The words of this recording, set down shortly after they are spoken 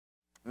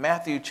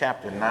Matthew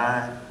chapter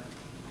 9.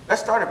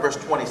 Let's start at verse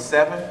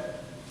 27.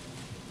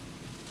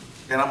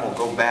 Then I'm going to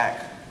go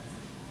back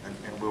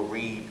and we'll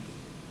read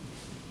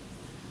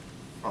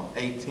from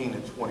 18 to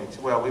 22.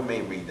 Well, we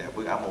may read that.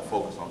 I'm going to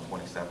focus on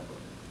 27.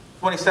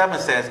 27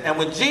 says, "And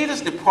when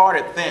Jesus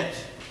departed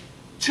thence,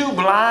 two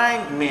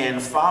blind men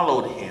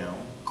followed him,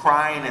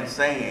 crying and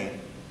saying,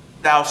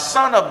 Thou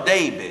Son of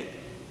David,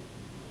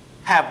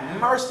 have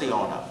mercy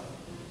on us.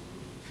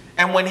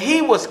 And when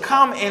he was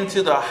come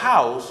into the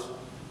house,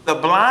 the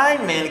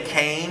blind men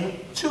came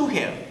to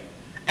him.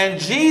 And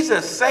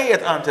Jesus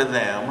saith unto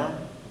them,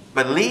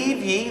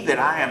 Believe ye that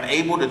I am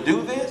able to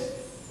do this?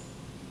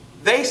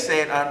 They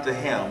said unto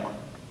him,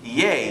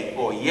 Yea,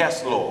 or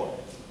yes, Lord.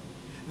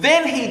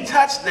 Then he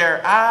touched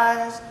their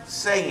eyes,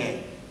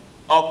 saying,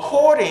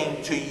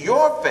 According to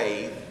your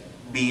faith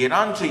be it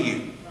unto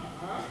you.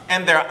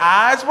 And their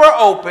eyes were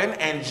open,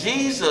 and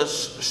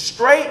Jesus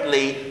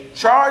straightly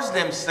charged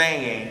them,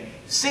 saying,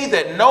 See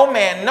that no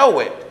man know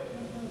it.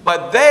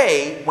 But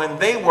they, when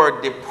they were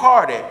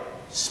departed,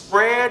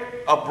 spread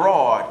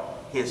abroad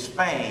his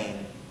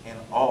fame in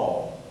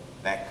all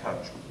that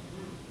country."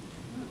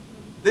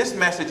 This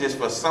message is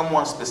for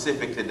someone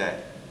specific today.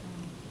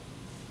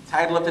 The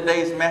title of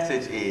today's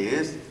message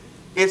is,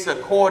 It's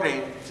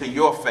According to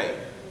Your Faith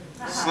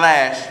 /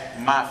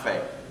 My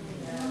Faith.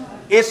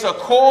 It's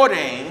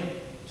according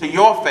to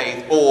your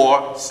faith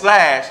or /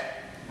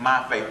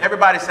 my faith.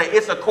 Everybody say,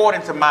 it's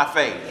according to my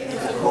faith.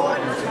 It's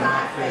according to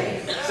my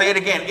faith. Say it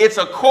again. It's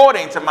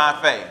according to my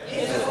faith.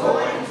 It's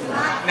according to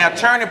my faith. Now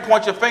turn and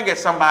point your finger at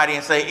somebody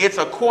and say, it's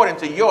according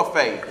to your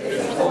faith.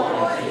 It's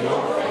according to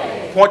your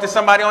faith. Point to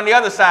somebody on the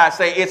other side.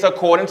 Say, it's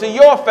according to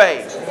your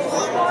faith. It's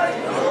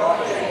according to your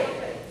faith.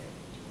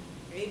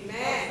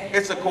 Amen.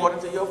 It's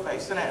according to your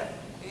faith. Sit down.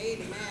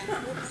 Amen.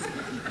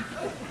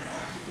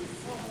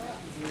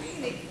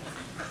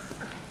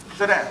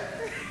 Sit down.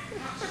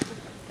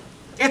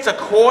 It's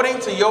according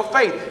to your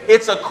faith.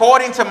 It's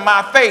according to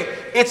my faith.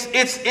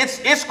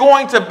 It's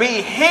going to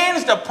be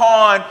hinged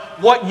upon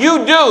what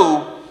you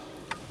do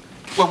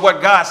with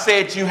what God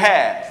said you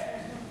have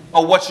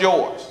or what's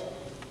yours.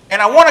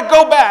 And I want to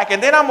go back,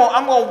 and then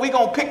we're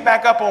going to pick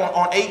back up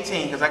on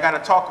 18, because I got to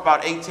talk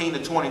about 18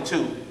 to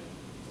 22.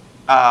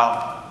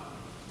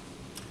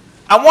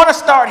 I want to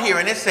start here,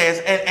 and it says,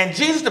 and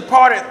Jesus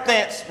departed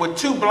thence with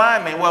two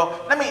blind men. Well,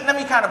 let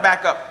me kind of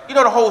back up. You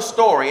know the whole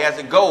story as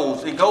it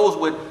goes. It goes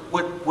with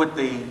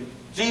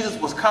Jesus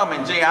was coming.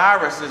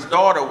 Jairus'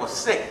 daughter was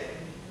sick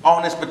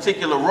on this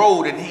particular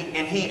road, and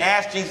he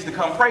asked Jesus to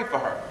come pray for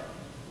her.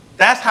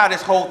 That's how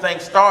this whole thing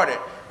started.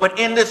 But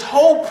in this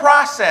whole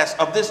process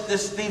of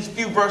these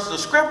few verses of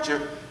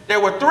scripture, there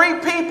were three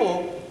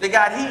people that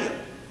got healed.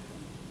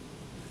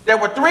 There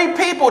were three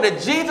people that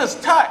Jesus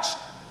touched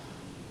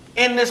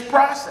in this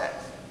process.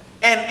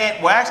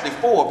 And well, actually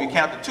four if you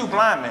count the two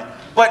blind men.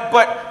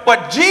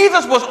 But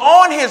Jesus was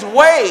on his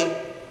way,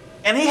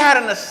 and he had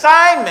an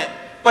assignment,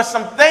 but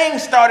some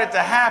things started to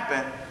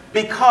happen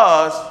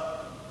because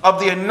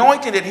of the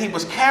anointing that he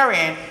was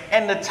carrying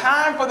and the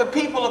time for the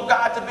people of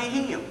God to be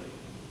healed.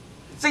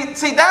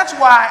 See, that's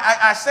why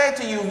I said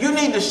to you, you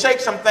need to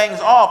shake some things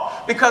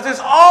off, because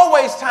it's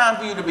always time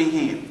for you to be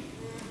healed.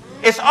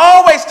 It's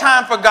always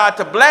time for God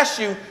to bless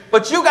you,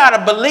 but you got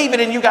to believe it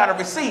and you got to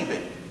receive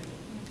it.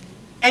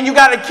 And you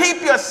got to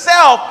keep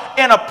yourself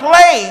in a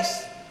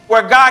place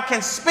where God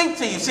can speak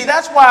to you. See,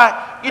 that's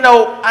why,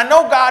 I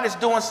know God is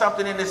doing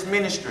something in this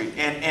ministry.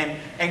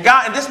 And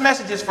God, and this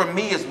message is for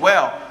me as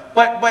well.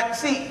 But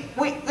see,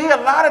 we a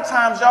lot of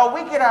times, y'all,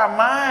 we get our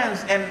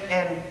minds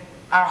and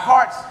our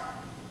hearts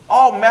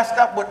all messed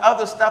up with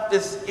other stuff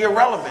that's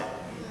irrelevant.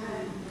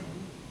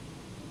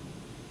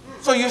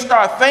 So you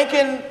start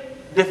thinking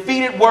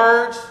defeated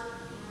words,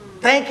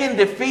 thinking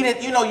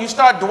defeated, you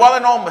start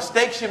dwelling on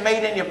mistakes you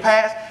made in your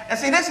past. And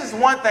see, this is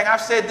one thing,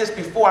 I've said this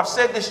before, I've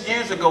said this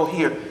years ago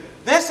here.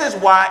 This is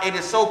why it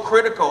is so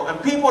critical,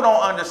 and people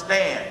don't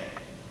understand.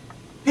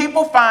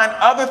 People find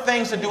other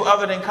things to do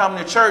other than come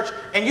to church,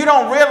 and you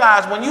don't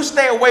realize when you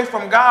stay away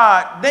from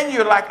God, then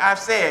you're, like I've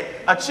said,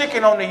 a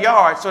chicken on the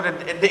yard, so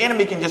that the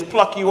enemy can just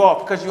pluck you off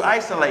because you're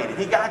isolated.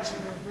 He got you.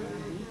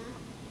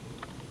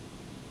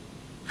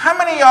 How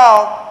many of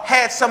y'all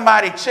had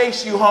somebody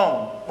chase you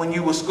home when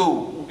you were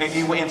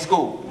in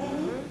school?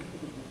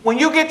 When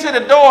you get to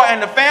the door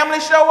and the family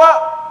show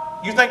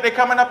up, you think they're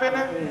coming up in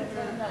there?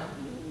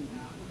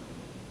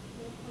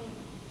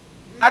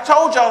 I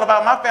told y'all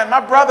about my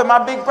family.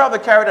 My big brother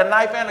carried a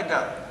knife and a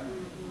gun.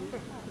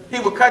 He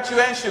would cut you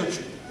and shoot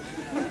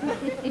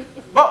you.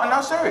 But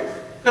no, serious,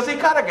 because he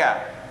cut a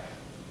guy.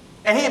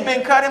 And he had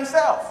been cut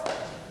himself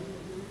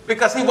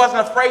because he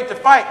wasn't afraid to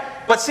fight.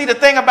 But see, the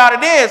thing about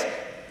it is,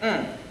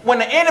 when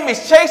the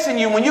enemy's chasing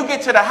you, when you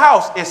get to the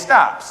house, it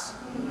stops.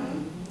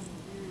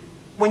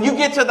 When you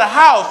get to the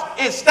house,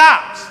 it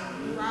stops.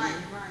 Right.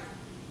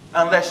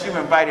 Unless you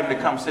invite him to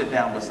come sit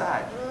down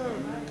beside you.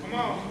 Come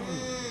on.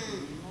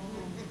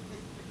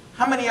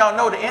 How many of y'all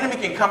know the enemy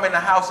can come in the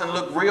house and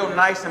look real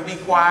nice and be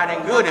quiet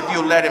and good if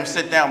you let him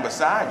sit down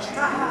beside you?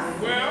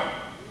 Well.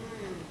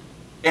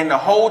 And the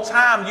whole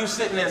time you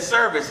sitting in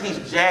service,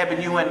 he's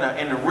jabbing you in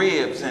the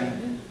ribs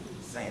and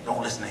saying,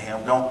 don't listen to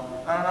him. Don't.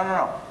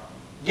 No.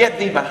 Get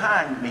thee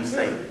behind me,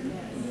 Satan.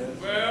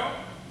 Well,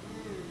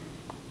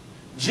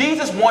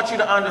 Jesus wants you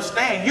to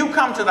understand. You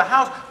come to the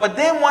house, but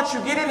then once you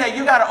get in there,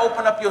 you got to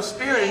open up your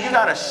spirit and you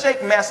got to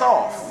shake mess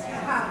off.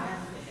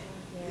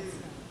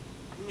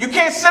 You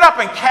can't sit up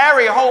and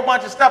carry a whole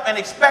bunch of stuff and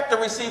expect to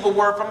receive a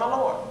word from the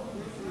Lord.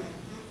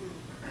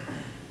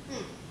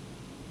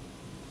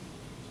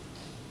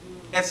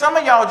 And some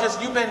of y'all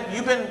just, you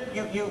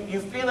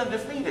feeling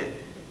defeated.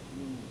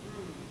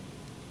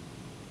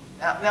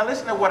 Now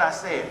listen to what I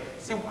said.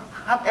 See,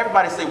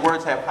 everybody say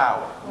words have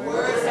power.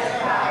 Words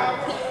have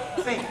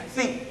power.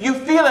 See, you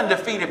feeling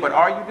defeated, but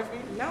are you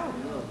defeated? No.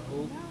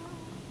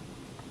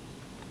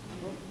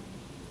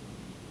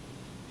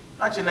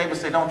 Not your neighbor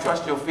say, don't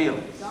trust your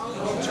feelings.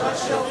 Don't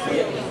trust your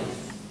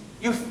feelings.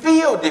 You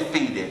feel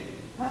defeated,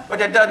 but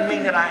that doesn't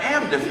mean that I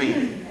am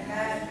defeated.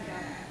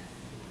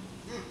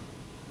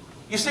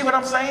 You see what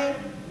I'm saying?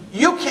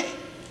 You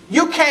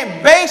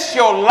can't base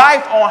your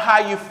life on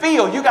how you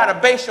feel. You got to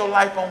base your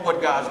life on what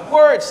God's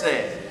word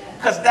says,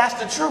 because that's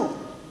the truth.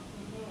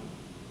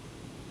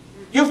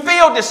 You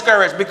feel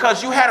discouraged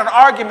because you had an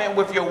argument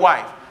with your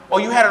wife, or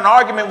you had an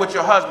argument with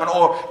your husband,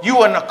 or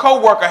you and a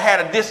coworker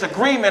had a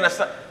disagreement or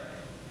something.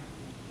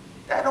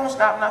 That don't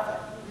stop nothing.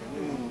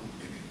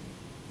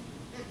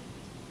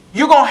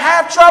 You're going to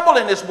have trouble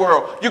in this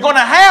world. You're going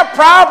to have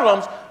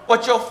problems,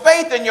 but your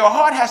faith and your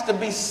heart has to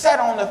be set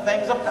on the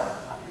things of God.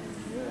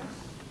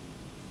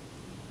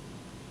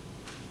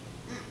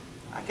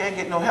 I can't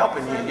get no help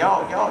in here.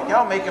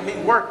 Y'all making me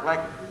work like,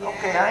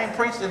 okay, I ain't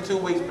preached in 2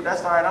 weeks, but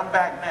that's all right. I'm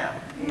back now.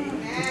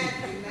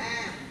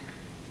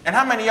 And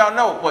how many of y'all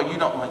know? Well, you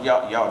don't. Well,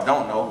 y'all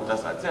don't know, but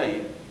that's what I tell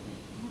you.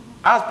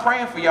 I was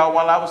praying for y'all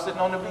while I was sitting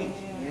on the beach.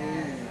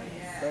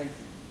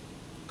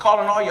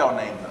 Calling all y'all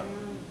names up.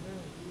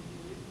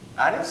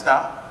 I didn't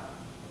stop.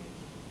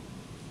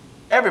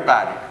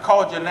 Everybody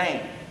called your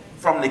name,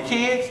 from the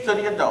kids to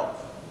the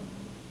adults.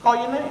 Call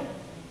your name.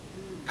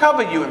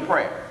 Cover you in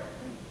prayer.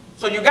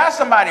 So you got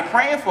somebody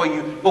praying for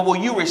you, but will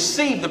you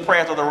receive the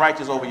prayers of the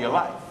righteous over your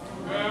life?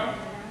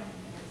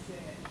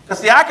 Because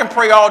see, I can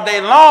pray all day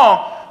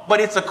long, but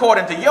it's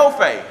according to your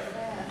faith.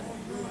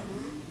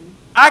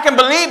 I can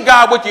believe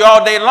God with you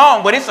all day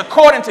long, but it's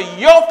according to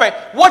your faith.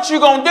 What you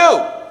gonna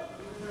do?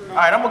 All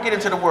right, I'm going to get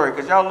into the word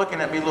because y'all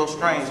looking at me a little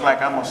strange like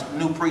I'm a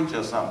new preacher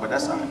or something, but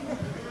that's all right.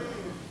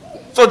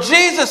 So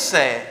Jesus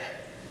said,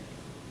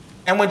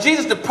 and when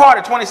Jesus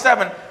departed,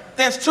 27,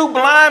 thence 2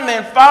 blind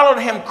men followed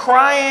him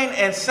crying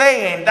and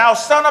saying, thou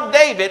son of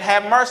David,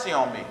 have mercy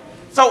on me.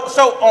 So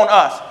on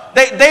us.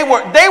 They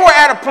were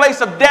at a place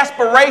of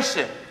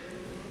desperation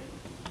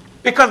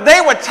because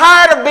they were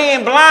tired of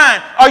being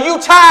blind. Are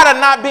you tired of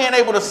not being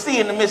able to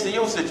see in the midst of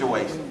your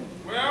situation?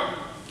 well,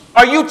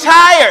 Are you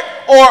tired?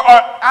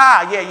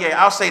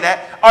 I'll say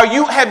that.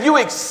 Have you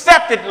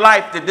accepted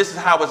life that this is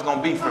how it's going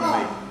to be for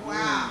me?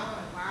 Wow.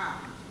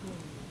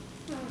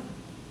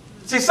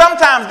 See,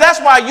 sometimes that's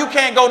why you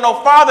can't go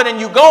no farther than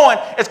you going.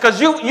 It's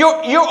because you're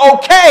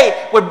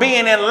okay with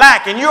being in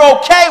lack, and you're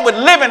okay with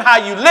living how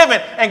you living.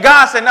 And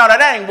God said, no,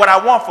 that ain't what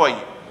I want for you.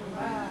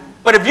 Wow.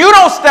 But if you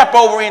don't step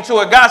over into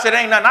it, God said,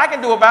 ain't nothing I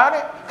can do about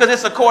it because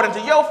it's according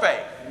to your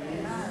faith.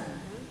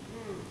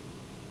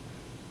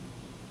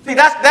 See,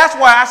 that's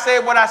why I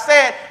said what I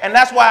said, and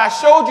that's why I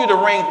showed you the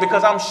rings,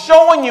 because I'm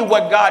showing you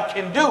what God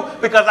can do,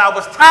 because I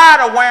was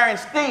tired of wearing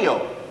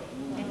steel.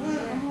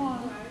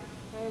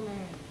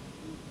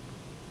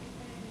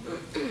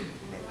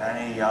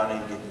 Y'all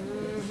didn't get it.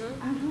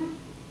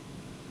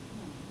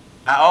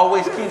 I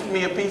always keeps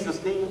me a piece of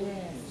steel.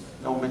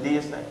 No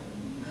Medea said.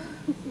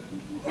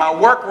 My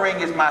work ring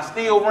is my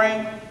steel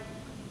ring,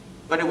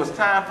 but it was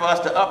time for us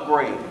to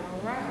upgrade.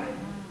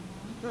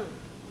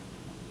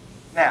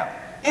 Now,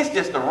 it's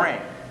just a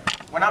ring.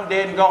 When I'm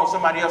dead and gone,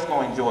 somebody else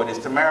going to enjoy this.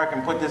 Tamara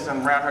can put this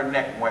around her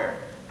neck and wear it.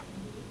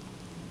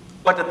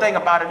 But the thing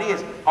about it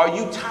is, are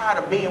you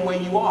tired of being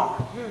where you are?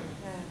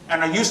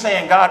 And are you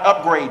saying, God,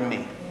 upgrade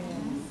me?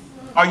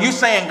 Are you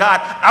saying, God,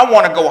 I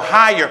want to go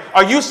higher?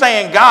 Are you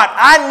saying, God,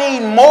 I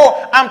need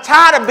more? I'm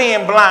tired of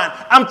being blind.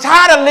 I'm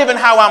tired of living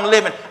how I'm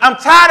living. I'm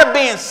tired of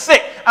being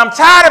sick. I'm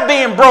tired of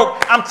being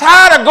broke. I'm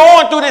tired of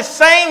going through this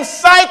same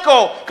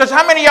cycle. Because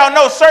how many of y'all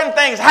know certain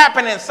things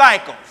happen in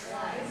cycles?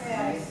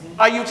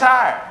 Are you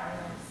tired?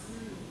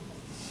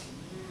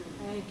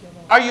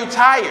 Are you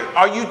tired?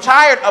 Are you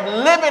tired of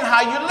living how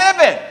you're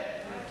living?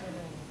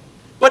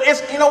 But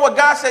it's, you know what,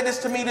 God said this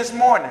to me this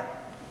morning.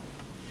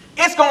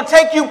 It's going to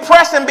take you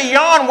pressing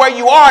beyond where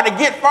you are to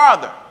get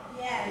farther.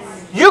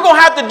 Yes. You're going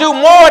to have to do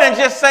more than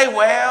just say,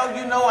 well,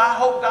 you know, I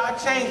hope God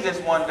changed this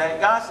one day.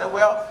 God said,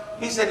 well,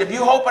 he said, if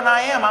you hoping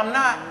I am, I'm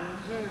not.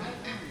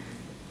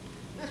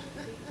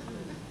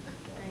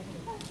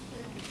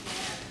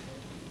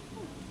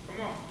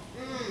 come on.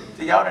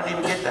 See, y'all didn't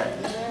even get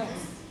that.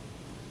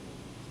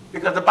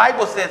 Because the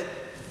Bible says,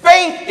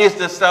 faith is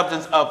the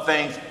substance of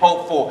things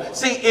hoped for.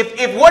 See,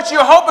 if what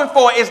you're hoping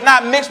for is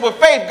not mixed with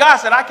faith, God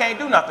said, I can't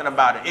do nothing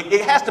about it.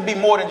 It has to be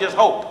more than just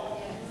hope.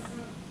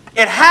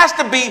 It has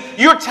to be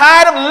you're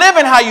tired of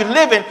living how you're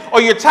living,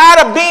 or you're tired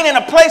of being in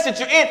a place that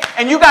you're in,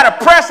 and you got to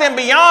press in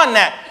beyond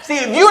that. See,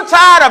 if you're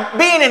tired of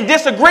being in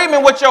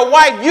disagreement with your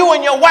wife, you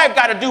and your wife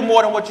got to do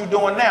more than what you're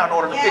doing now in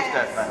order to fix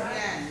that thing.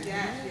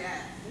 Yes.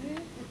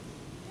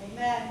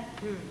 Amen.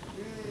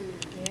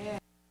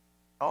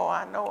 Oh,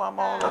 I know I'm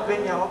all up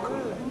in y'all.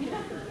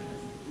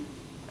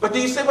 But do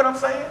you see what I'm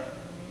saying?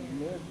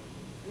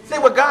 See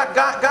what God,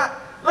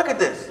 look at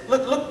this.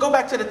 Look, go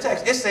back to the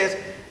text. It says,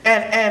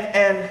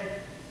 and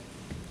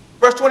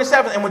verse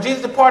 27, and when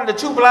Jesus departed, the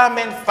two blind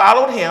men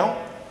followed him,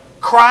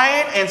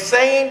 crying and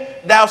saying,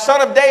 Thou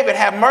son of David,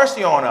 have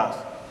mercy on us.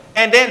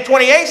 And then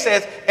 28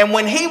 says, and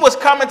when he was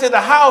coming to the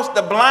house,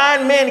 the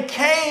blind men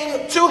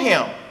came to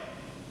him.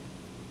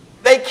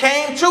 They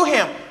came to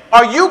him.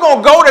 Are you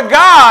going to go to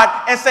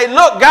God and say,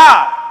 look,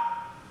 God,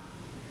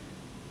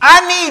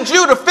 I need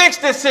you to fix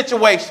this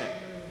situation?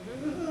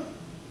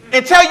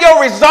 Until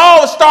your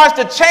resolve starts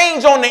to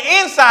change on the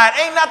inside,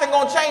 ain't nothing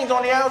going to change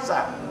on the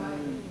outside.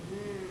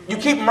 You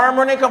keep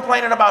murmuring and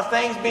complaining about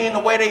things being the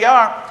way they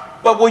are,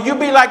 but will you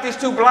be like these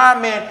two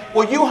blind men?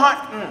 Will you hunt?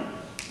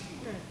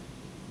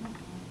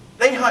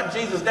 They hunt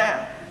Jesus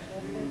down.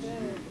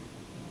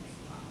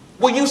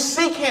 Will you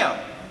seek him?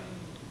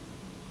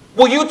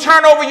 Will you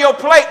turn over your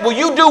plate? Will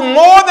you do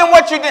more than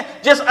what you did?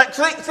 Just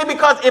see,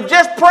 because if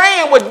just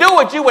praying would do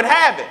it, you would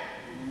have it.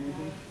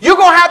 You're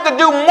going to have to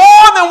do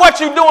more than what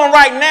you're doing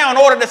right now in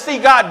order to see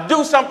God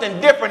do something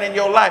different in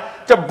your life,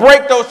 to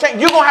break those chains.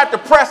 You're going to have to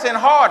press in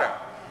harder.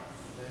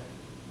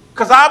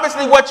 Because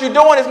obviously what you're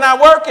doing is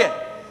not working.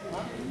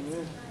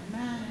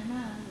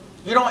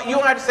 You don't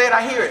have to say it.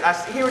 I hear it. I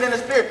hear it in the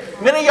spirit.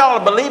 Many of y'all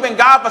are believing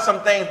God for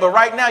some things, but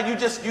right now you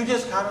just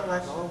kind of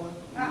like, oh,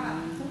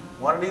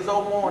 one of these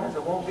old mornings,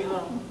 it won't be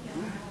long.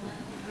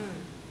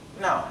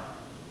 No.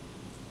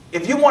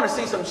 If you want to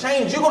see some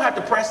change, you're going to have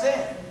to press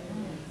in.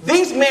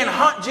 These men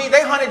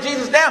they hunted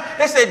Jesus down.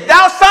 They said,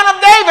 Thou son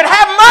of David,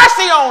 have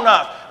mercy on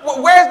us.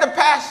 Where's the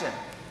passion?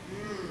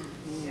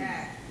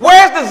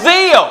 Where's the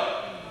zeal?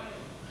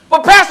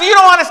 But Pastor, you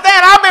don't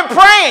understand. I've been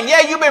praying.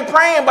 Yeah, you've been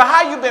praying, but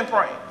how you been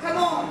praying? Come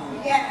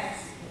on.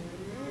 Yes.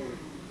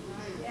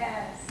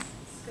 Yes.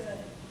 It's good.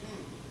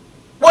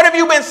 What have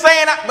you been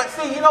saying? But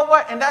see, you know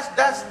what? And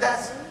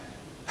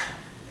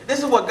this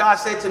is what God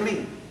said to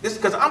me. This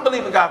because I'm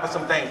believing God for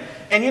some things.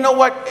 And you know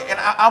what? And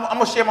I'm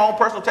going to share my own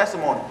personal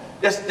testimony.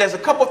 There's a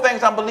couple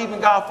things I'm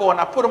believing God for,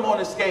 and I put them on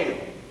the scale.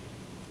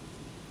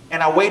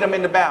 And I weigh them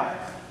in the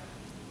balance.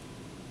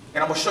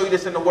 And I'm going to show you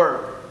this in the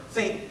Word.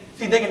 See,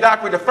 Deacon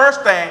Dockery, the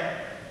first thing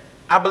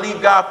I believe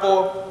God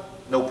for,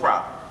 no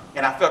problem.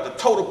 And I felt a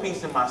total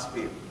peace in my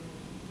spirit.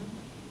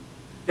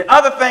 The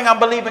other thing I'm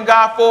believing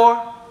God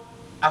for,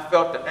 I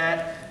felt the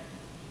and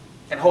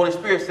Holy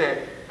Spirit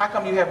said, how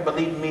come you haven't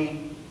believed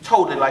me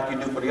totally like you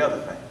do for the other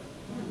thing?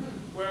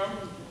 Well,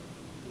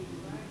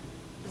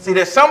 see,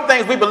 there's some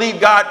things we believe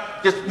God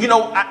just,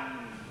 let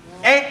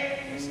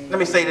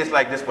me say this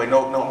like this way.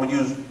 No, I'm going to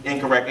use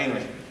incorrect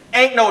English.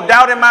 Ain't no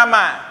doubt in my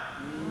mind.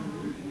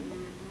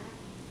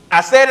 I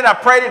said it, I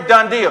prayed it,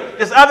 done deal.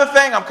 This other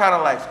thing, I'm kind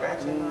of like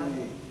scratching my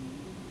head.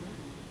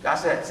 God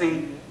said,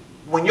 see,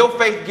 when your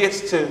faith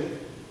gets to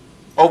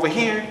over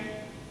here,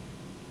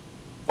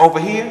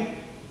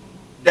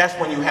 that's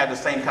when you have the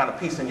same kind of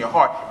peace in your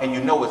heart and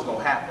you know it's going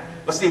to happen.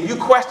 But see, if you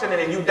question it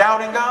and you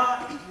doubting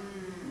God,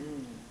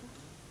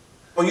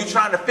 or you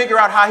trying to figure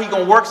out how He's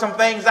going to work some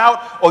things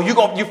out, or you're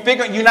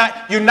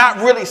not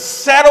really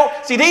settled.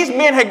 See, these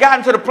men had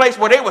gotten to the place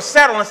where they were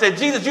settled and said,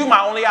 Jesus, you're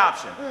my only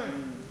option.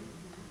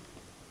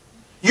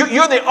 You're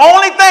the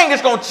only thing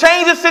that's going to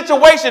change the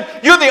situation.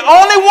 You're the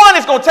only one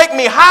that's going to take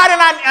me higher than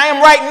I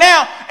am right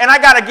now, and I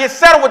got to get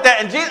settled with that.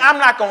 And Jesus, I'm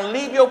not going to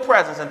leave your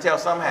presence until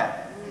something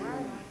happens.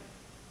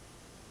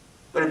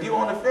 But if you're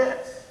on the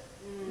fence,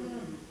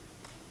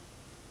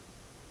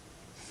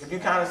 if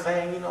you're kind of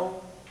saying,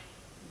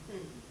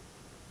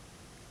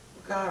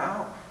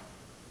 God,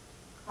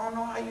 I don't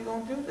know how you're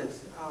going to do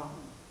this.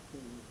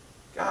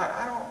 God,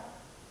 I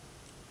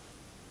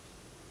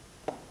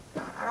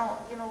don't,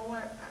 you know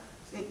what?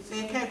 See,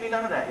 it can't be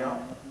none of that, y'all.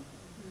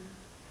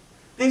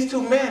 These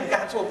two men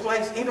got to a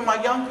place, even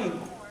my young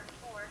people.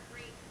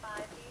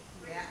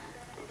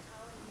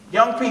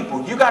 Young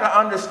people, you got to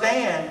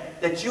understand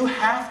that you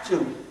have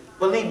to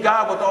believe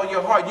God with all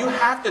your heart. You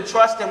have to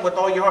trust Him with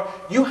all your heart.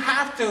 You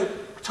have to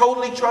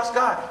totally trust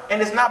God.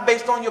 And it's not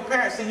based on your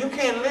parents. See, you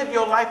can't live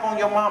your life on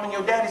your mom and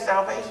your daddy's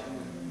salvation.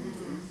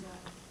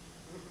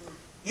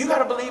 You got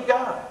to believe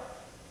God.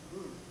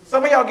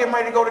 Some of y'all getting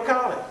ready to go to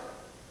college.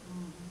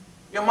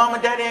 Your mom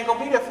and daddy ain't going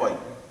to be there for you.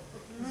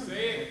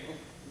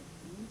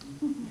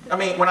 I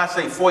mean, when I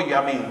say for you,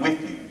 I mean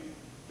with you.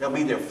 They'll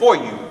be there for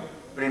you,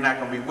 but they're not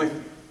going to be with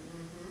you.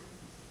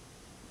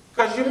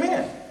 Because you're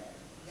men.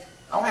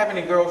 I don't have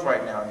any girls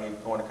right now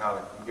going to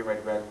college. You get ready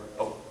to graduate.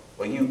 Oh,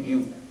 well,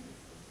 you,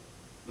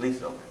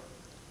 Lisa, okay.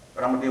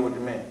 But I'm going to deal with the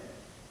men.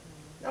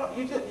 No, but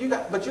you're going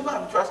to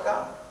have to trust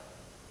God.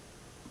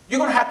 You're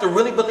going to have to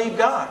really believe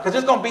God. Because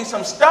there's going to be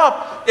some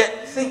stuff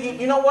that, see,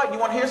 you know what? You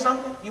want to hear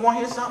something? You want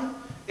to hear something?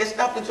 It's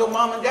stuff that your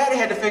mom and daddy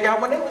had to figure out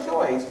when they was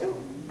your age too.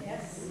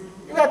 Yes.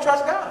 You got to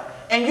trust God.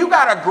 And you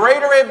got a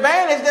greater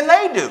advantage than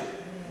they do.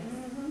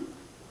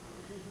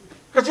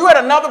 Because you had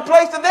another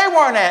place that they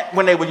weren't at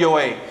when they were your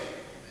age.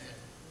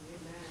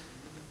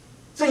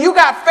 So you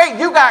got faith,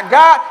 you got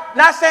God.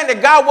 Not saying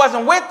that God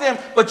wasn't with them,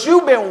 but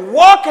you've been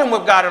walking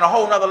with God on a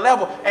whole nother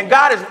level. And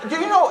God is, do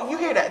you know, you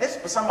hear that? This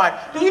is for somebody.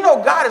 Do you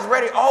know God is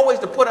ready always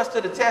to put us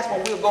to the test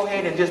when we'll go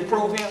ahead and just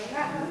prove him?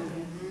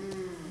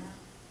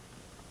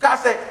 God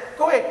said,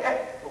 go ahead.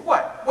 Hey,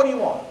 what? What do you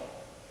want?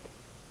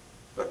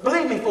 But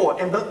believe me for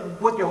it and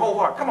with your whole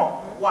heart. Come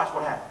on, watch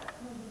what happens.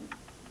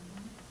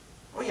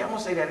 Oh yeah, I'm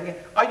going to say that again.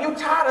 Are you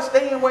tired of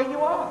staying where you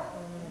are?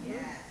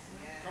 Yes.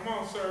 Come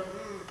on, sir.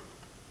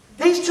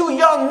 These two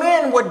young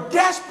men were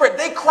desperate.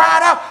 They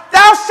cried out,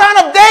 "Thou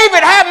son of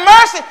David, have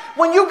mercy."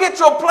 When you get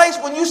to a place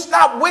when you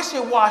stop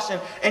wishy-washing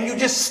and you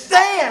just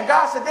stand,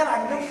 God said, then I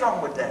can do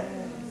something with that.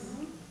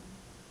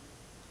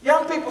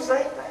 Young people,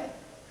 same thing.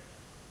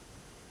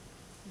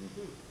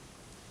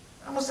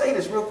 I'm going to say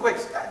this real quick.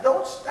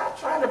 Don't stop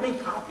trying to be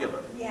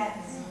popular. Yes.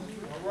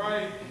 All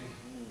right.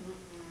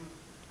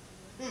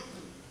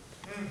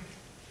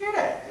 Hear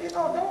that? You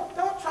know,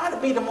 don't try to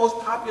be the most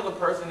popular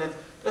person.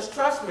 Just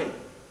trust me.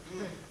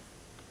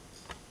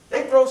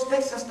 They throw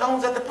sticks and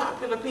stones at the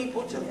popular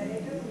people too.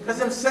 Because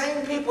them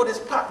same people that's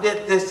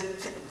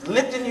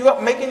lifting you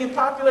up, making you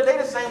popular, they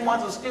the same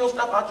ones who steal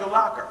stuff out your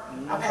locker.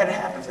 I've had it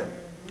happen to me.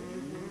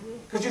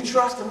 Because you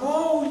trust them.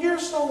 Oh, you're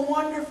so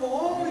wonderful.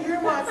 Oh,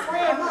 you're my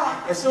friend.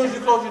 As soon as you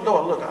close your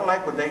door, look, I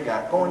like what they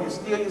got. Go and you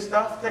steal your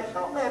stuff.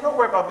 Oh man, don't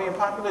worry about being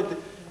popular.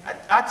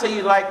 I tell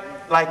you, like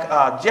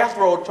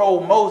Jethro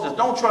told Moses,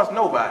 don't trust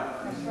nobody.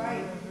 That's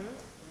right.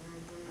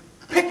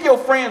 Pick your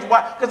friends.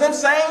 Why? Because them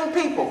same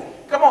people.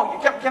 Come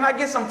on, can I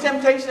get some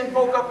temptation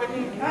folk up in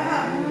here?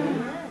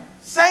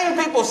 Same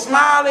people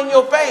smile in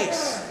your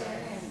face.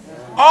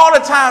 All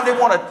the time they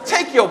want to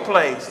take your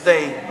place.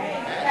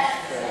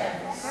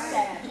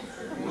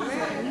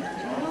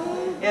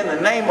 In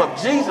the name of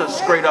Jesus,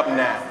 straight up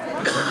now.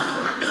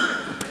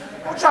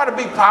 Don't try to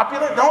be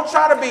popular. Don't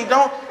try to be,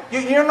 no.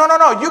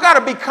 You got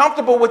to be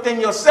comfortable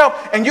within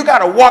yourself, and you got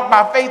to walk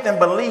by faith and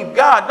believe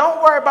God.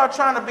 Don't worry about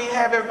trying to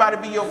have everybody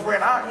be your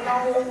friend. I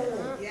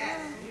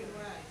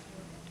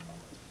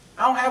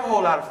don't have a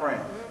whole lot of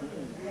friends.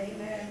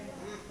 Amen.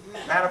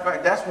 Matter of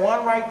fact, that's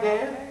one right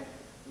there.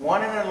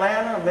 One in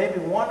Atlanta, and maybe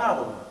one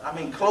other one. I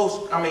mean,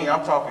 close. I mean,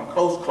 I'm talking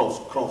close.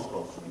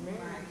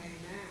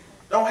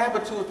 Don't have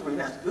but 2 or 3.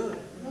 That's good.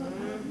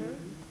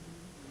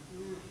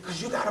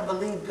 Because you got to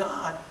believe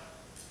God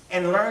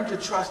and learn to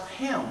trust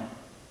him,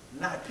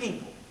 not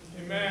people.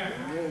 Amen.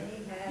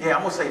 Yeah,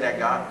 I'm going to say that,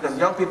 God, because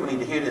young people need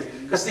to hear this.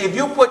 Because see, if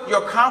you put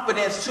your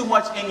confidence too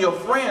much in your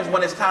friends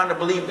when it's time to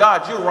believe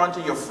God, you'll run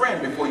to your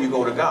friend before you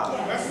go to God.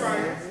 That's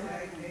right.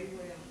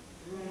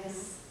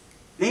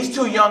 These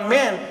two young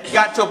men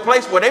got to a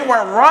place where they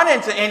weren't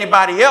running to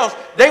anybody else.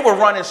 They were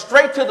running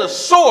straight to the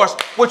source,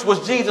 which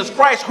was Jesus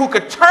Christ, who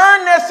could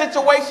turn their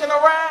situation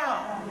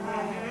around.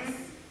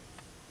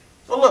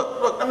 So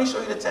look, let me show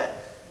you the text.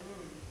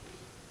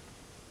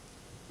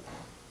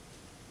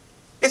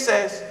 It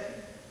says,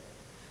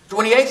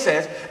 28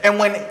 says, and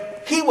when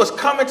he was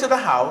coming to the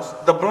house,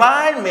 the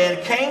blind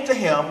men came to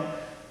him,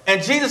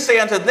 and Jesus said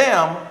unto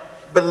them,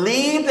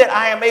 believe that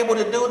I am able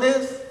to do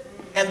this?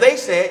 And they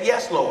said,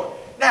 yes, Lord.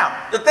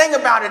 Now, the thing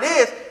about it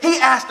is, he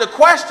asked the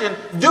question,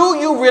 do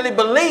you really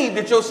believe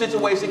that your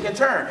situation can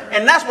turn?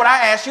 And that's what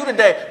I ask you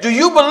today. Do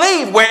you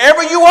believe,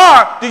 wherever you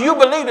are, do you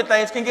believe that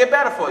things can get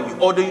better for you?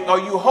 Or are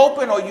you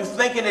hoping, or are you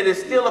thinking that it's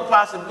still a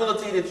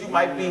possibility that you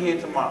might be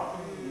here tomorrow?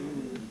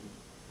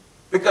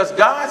 Because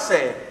God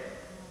said,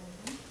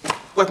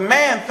 with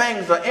man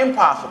things are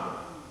impossible,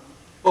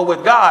 but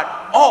with God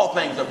all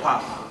things are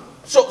possible.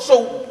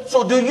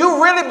 So do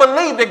you really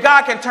believe that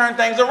God can turn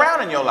things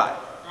around in your life?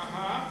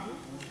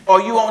 Or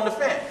are you on the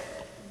fence?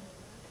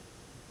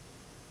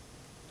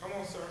 Come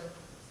on, sir.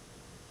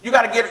 You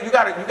got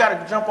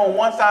to jump on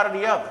one side or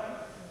the other.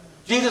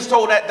 Jesus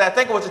told that I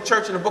think it was a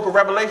church in the book of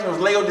Revelation, it was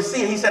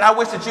Laodicea. He said, I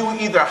wish that you were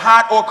either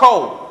hot or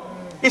cold.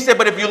 He said,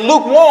 but if you're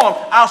lukewarm,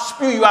 I'll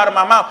spew you out of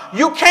my mouth.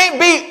 You can't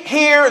be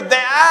here,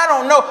 there, I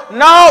don't know.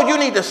 No, you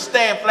need to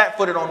stand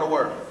flat-footed on the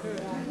word.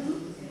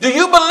 Do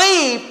you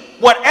believe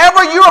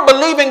whatever you're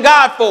believing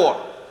God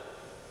for?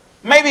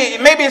 Maybe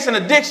it's an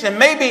addiction.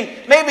 Maybe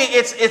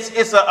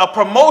it's a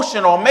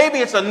promotion, or maybe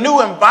it's a new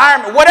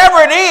environment.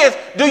 Whatever it is,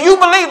 do you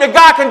believe that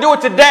God can do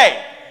it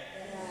today?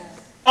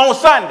 On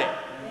Sunday?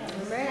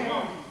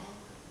 Amen.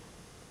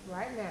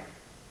 Right now.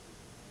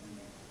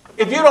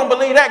 If you don't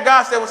believe that,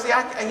 God said, well, see,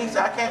 he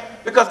said, I can't,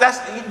 because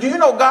do you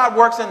know God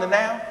works in the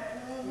now?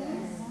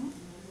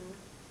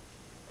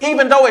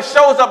 Even though it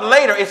shows up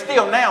later, it's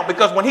still now,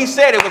 because when he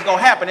said it was going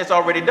to happen, it's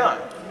already done.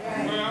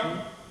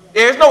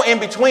 There's no in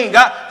between.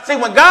 God, see,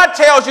 when God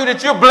tells you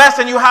that you're blessed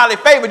and you're highly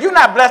favored, you're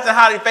not blessed and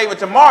highly favored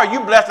tomorrow.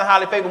 You're blessed and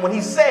highly favored when he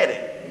said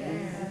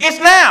it. It's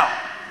now.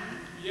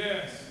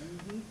 Yes.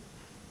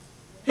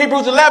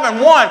 Hebrews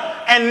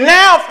 11:1. And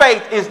now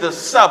faith is the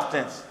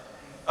substance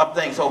of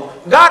things. So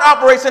God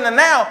operates in the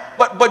now,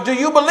 but do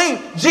you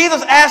believe?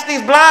 Jesus asked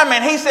these blind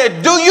men, he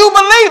said, do you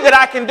believe that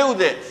I can do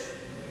this?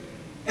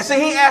 And see,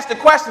 he asked the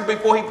questions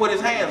before he put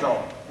his hands on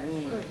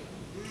them.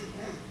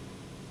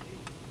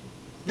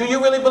 Do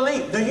you really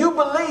believe? Do you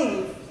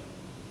believe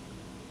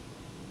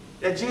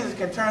that Jesus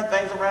can turn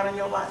things around in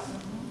your life?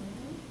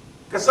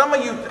 Because some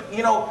of you,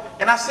 you know,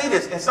 and I see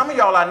this, and some of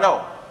y'all I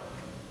know.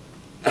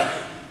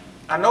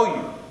 I know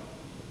you.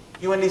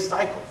 You in these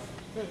cycles.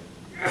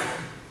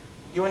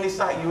 You in the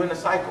cycle. You in the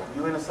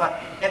cycle.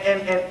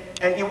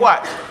 And you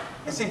watch.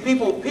 And see,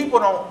 people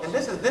don't. And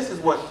this is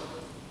what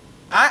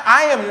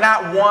I am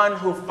not one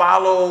who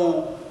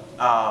follow.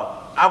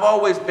 I've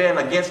always been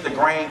against the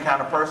grain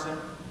kind of person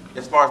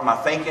as far as my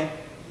thinking.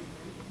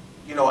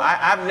 You know,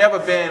 I've never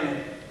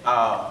been.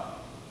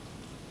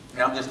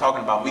 And I'm just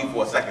talking about me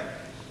for a second.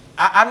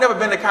 I've never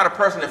been the kind of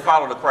person that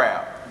follow the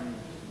crowd.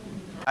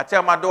 I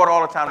tell my daughter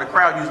all the time, the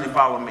crowd usually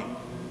follow me.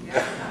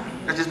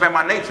 That's just been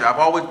my nature. I've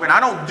always been. I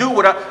don't do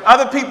what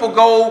other people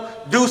go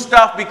do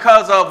stuff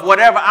because of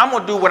whatever. I'm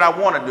going to do what I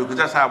want to do because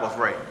that's how I was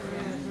raised.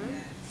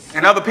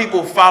 And other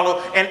people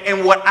follow.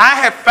 And what I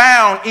have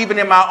found, even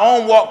in my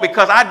own walk,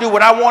 because I do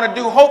what I want to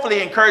do,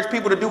 hopefully encourage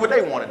people to do what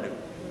they want to do.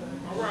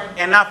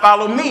 And not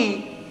follow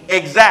me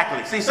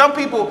exactly. See, some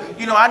people,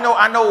 you know, I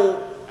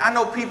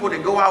know people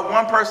that go out,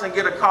 one person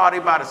get a car, they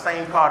buy the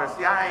same car.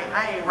 See,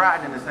 I ain't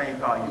riding in the same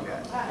car you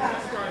got.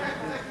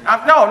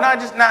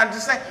 I'm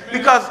just saying,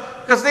 because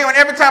then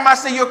every time I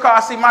see your car, I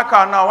see my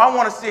car. No, I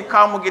want to see a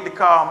car, I'm going to get the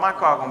car. My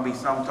car going to be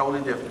something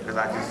totally different because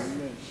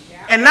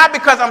and not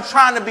because I'm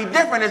trying to be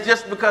different, it's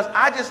just because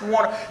I just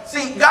want to.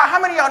 See, God, how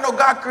many of y'all know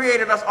God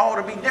created us all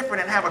to be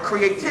different and have a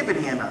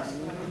creativity in us?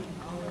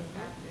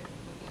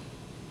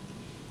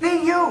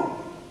 Be you.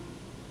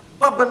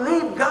 But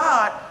believe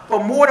God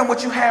for more than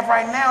what you have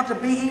right now to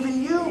be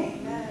even you.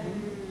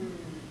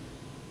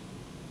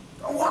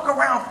 Don't walk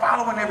around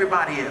following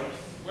everybody else.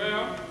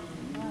 Well,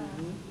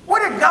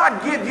 what did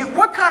God give you?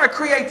 What kind of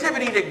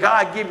creativity did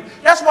God give you?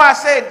 That's why I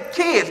said,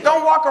 kids,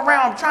 don't walk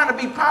around trying to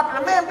be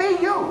popular. Man, be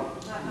you.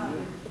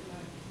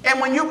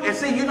 And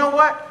see, you know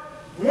what?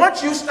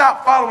 Once you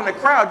stop following the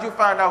crowd, you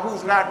find out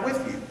who's not with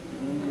you.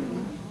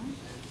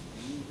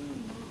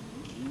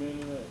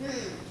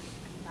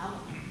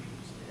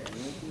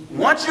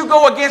 Once you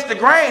go against the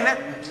grain,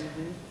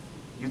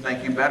 you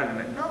think you're better than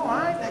it. No,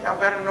 I ain't think I'm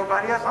better than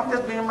nobody else. I'm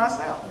just being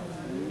myself.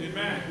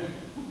 Amen.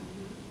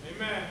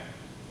 Amen.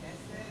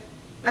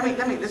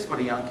 Let me, this is for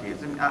the young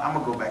kids. I'm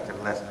going to go back to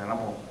the lesson and I'm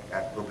going to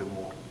add a little bit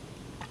more.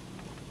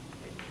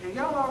 Hey,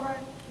 y'all all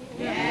right?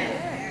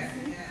 Yes.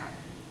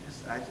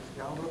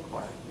 Y'all look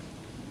quiet.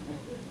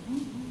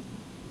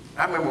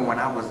 I remember when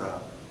I was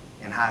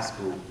in high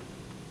school,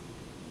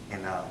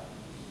 and I'm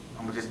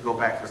going to just go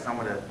back to some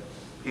of the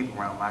people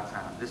around my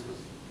time. This was,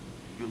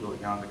 you a little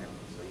younger than me,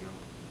 so you know.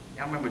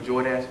 Y'all remember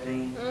Jordache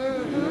jeans?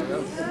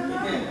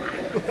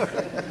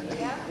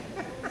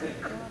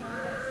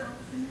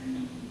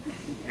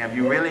 Now, if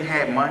you really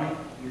had money,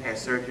 you had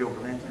Sergio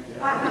Valente.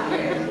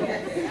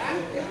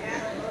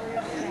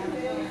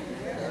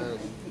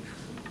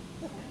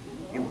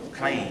 It was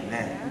clean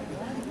then.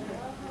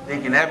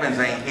 Deacon Evans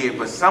ain't here,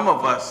 but some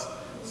of us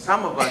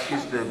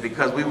used to,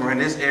 because we were in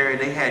this area,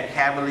 they had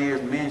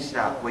Cavalier's Men's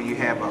Shop where you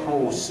have a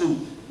whole suit.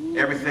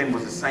 Everything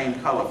was the same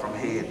color from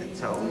head to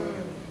toe.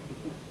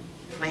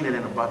 Cleaner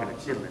than a bucket of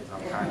chitlins,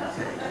 I'm trying to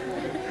say.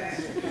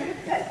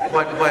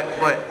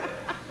 But,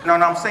 no,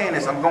 I'm saying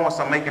this, I'm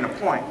making a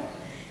point.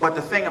 But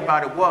the thing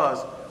about it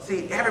was,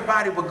 see,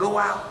 everybody would go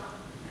out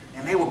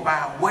and they would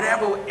buy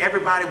whatever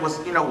everybody was,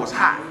 you know, was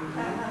hot.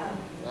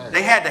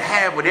 They had to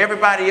have what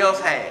everybody else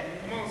had.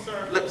 Come on,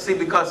 sir. Look, see,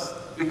 because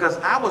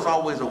I was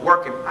always I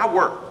worked.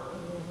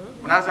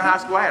 When I was in high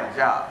school, I had a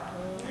job.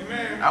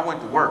 Amen. I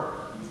went to work.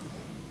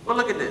 But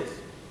look at this.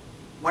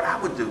 What I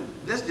would do,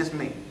 this is just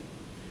me.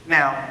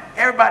 Now,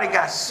 everybody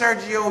got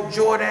Sergio,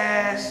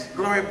 Jordache,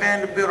 Gloria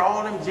Vanderbilt,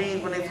 all them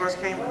jeans when they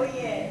first came out. Oh,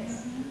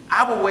 yes.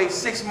 I would wait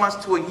 6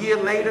 months to a year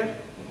later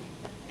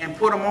and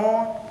put them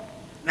on.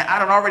 Now, I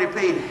done already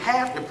paid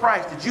half the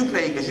price that you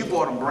paid because you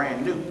bought them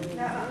brand new.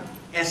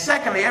 And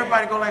secondly,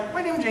 everybody go like,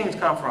 where them jeans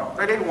come from?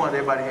 They the ones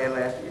everybody had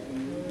last year.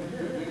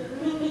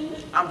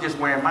 I'm just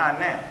wearing mine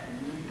now.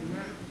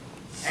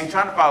 Ain't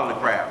trying to follow the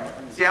crowd.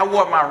 See, I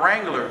wore my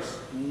Wranglers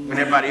when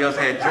everybody else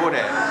had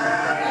Jordache.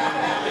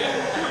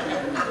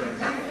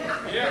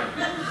 Yeah.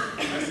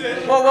 That's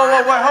it. Whoa,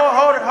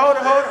 hold it.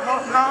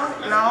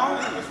 No.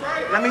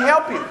 Let me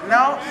help you.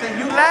 No, see,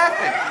 you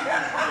laughing.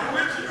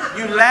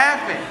 You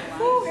laughing.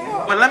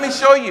 But let me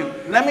show you.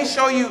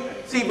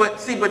 See,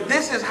 but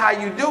this is how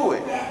you do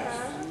it.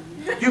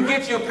 You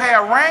get you a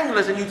pair of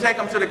Wranglers and you take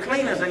them to the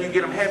cleaners and you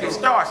get them heavy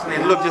starch and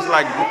they look just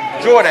like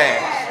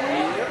Jordache.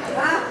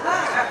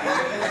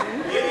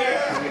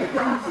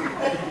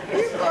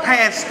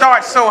 Pants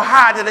start so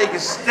high that they can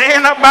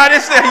stand up by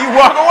themselves. You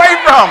walk away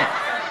from them.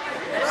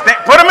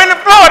 Put them in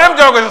the floor. Them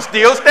jokers are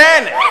still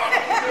standing.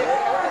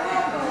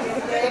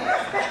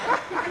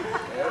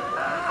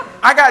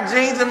 I got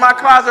jeans in my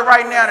closet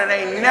right now that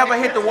ain't never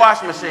hit the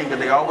wash machine because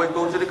they always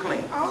go to the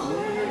clean.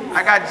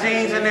 I got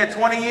jeans in there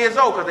 20 years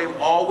old because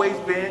they've always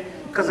been,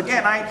 because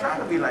again, I ain't trying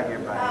to be like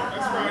everybody else.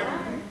 That's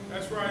right.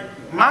 That's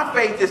right. My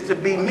faith is to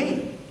be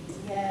me.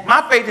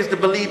 My faith is to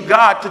believe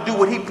God to do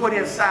what he put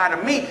inside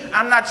of me.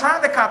 I'm not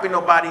trying to copy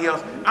nobody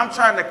else. I'm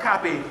trying to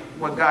copy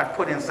what God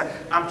put inside.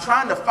 I'm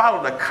trying to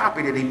follow the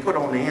copy that he put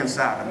on the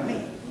inside of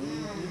me.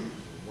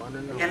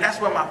 And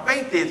that's where my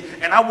faith is.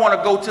 And I want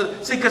to go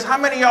to, see, because how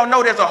many of y'all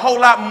know there's a whole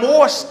lot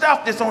more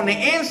stuff that's on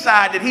the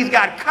inside that he's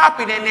got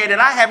copied in there that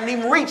I haven't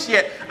even reached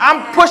yet.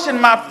 I'm pushing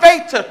my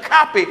faith to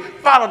copy,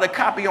 follow the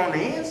copy on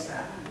the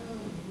inside.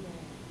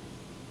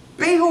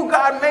 Be who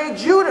God made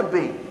you to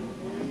be.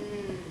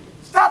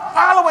 Stop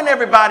following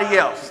everybody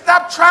else.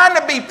 Stop trying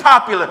to be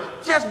popular.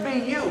 Just be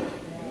you.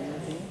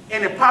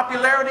 And if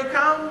popularity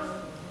comes,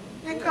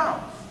 it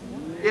comes.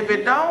 If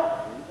it don't,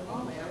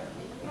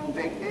 no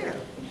big deal.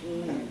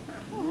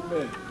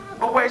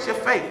 But where's your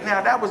faith?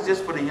 Now, that was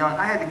just for the young.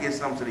 I had to get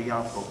some to the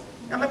young folks.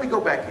 Now, let me go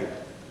back here.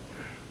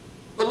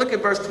 But look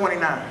at verse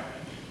 29.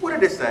 What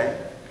did it say?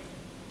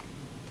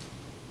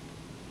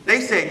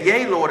 They said,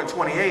 yea, Lord, in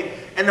 28.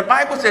 And the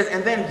Bible says,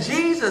 and then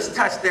Jesus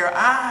touched their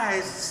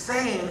eyes,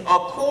 saying,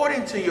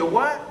 according to your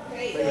what?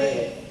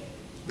 Faith.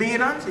 Be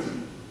it unto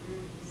you.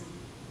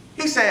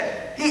 He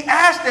said, he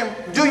asked them,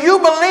 do you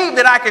believe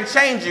that I can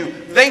change you?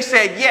 They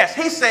said, yes.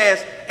 He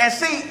says, and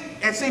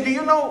see, do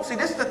you know, see,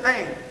 this is the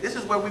thing. This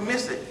is where we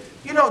miss it.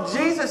 You know,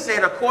 Jesus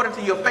said, according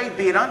to your faith,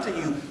 be it unto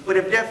you. But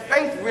if their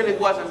faith really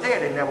wasn't there,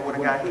 they never would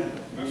have got healed.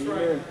 That's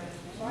right.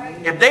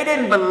 If they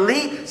didn't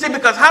believe, see,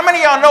 because how many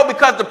of y'all know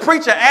because the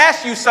preacher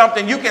asked you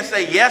something, you can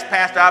say, yes,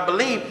 Pastor, I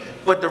believe.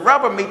 But the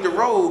rubber meet the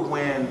road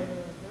when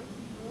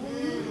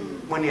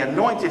the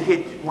anointed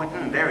hit,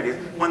 there it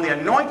is. When the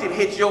anointed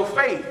hits your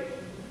faith,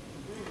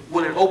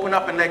 will it open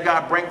up and let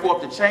God bring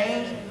forth the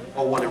change,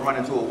 or will it run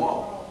into a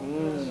wall?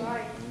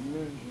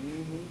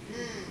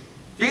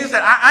 Jesus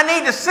said, I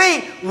need to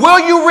see, will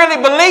you really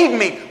believe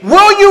me?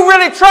 Will you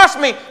really trust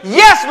me?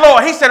 Yes,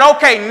 Lord. He said,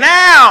 okay,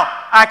 now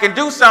I can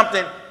do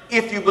something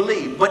if you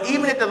believe. But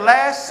even at the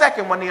last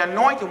second when the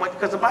anointing went,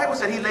 because the Bible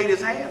said he laid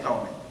his hands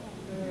on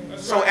it.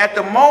 So at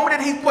the moment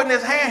that he's putting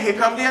his hand, here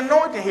comes the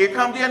anointing. Here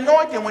comes the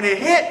anointing. When it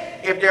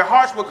hit, if their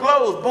hearts were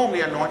closed, boom,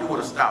 the anointing would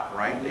have stopped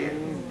right there.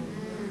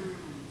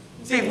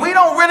 See, we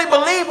don't really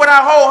believe with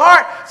our whole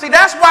heart. See,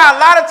 that's why a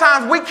lot of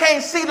times we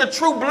can't see the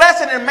true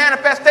blessing and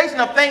manifestation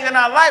of things in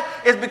our life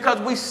is because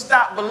we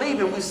stop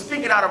believing. We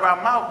speak it out of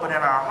our mouth, but in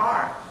our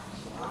heart.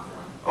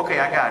 Okay,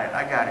 I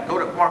got it. Go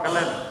to Mark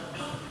 11.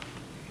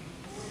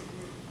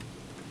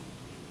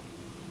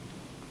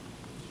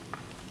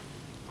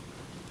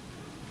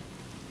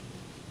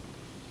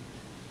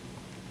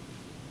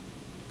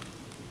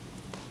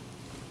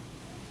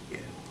 Yeah.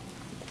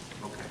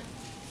 Okay.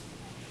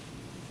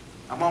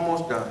 I'm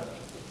almost done.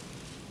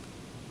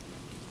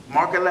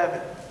 Mark 11.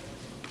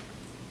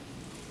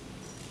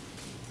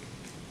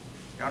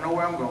 Y'all know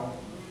where I'm going.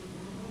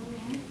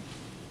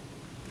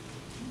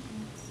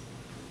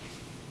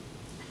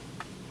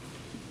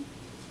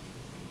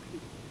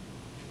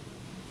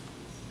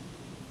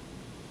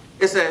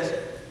 It says,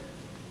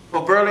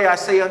 for verily I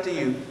say unto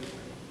you,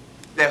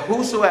 that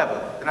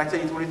whosoever, did I tell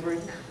you 23?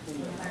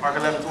 Mark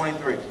 11,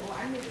 23.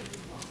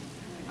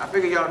 I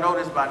figure y'all know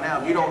this by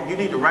now. If you don't, you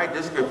need to write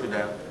this scripture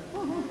down.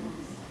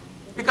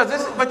 Because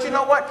this, but you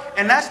know what?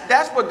 And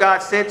that's what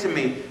God said to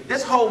me.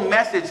 This whole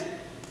message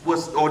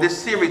was, or this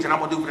series, and I'm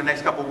gonna do for the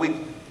next couple of weeks,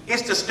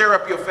 is to stir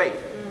up your faith.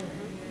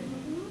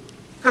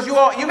 Because you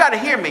got to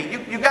hear me.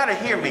 You got to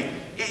hear me.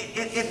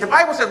 The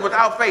Bible says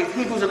without faith,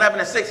 Hebrews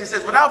 11:6, it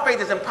says without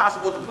faith it's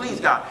impossible to please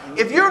God.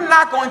 If you're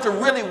not going to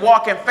really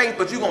walk in faith,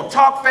 but you're going to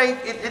talk faith,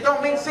 it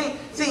don't mean, see,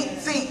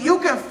 you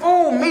can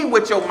fool me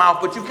with your mouth,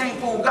 but you can't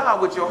fool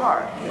God with your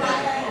heart. All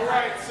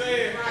right,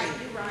 say it.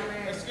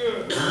 That's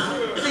good. That's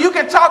good. So you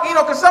can talk,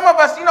 because some of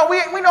us,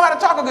 we know how to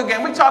talk a good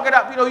game. We talk it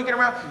up, you get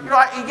around.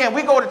 Again,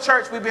 we go to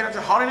church, we've been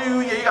into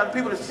hallelujah. You got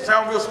people that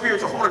sound real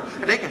spiritual,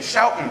 and they can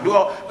shout and do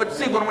all. But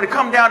see, when it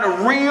comes down to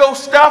real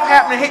stuff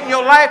happening, hitting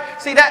your life,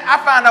 see that I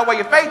find out where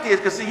your faith is.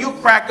 Because see, you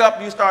crack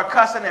up, you start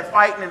cussing and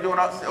fighting and doing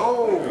all. Say,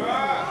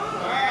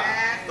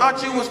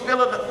 thought you was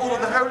full of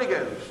the Holy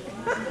Ghost.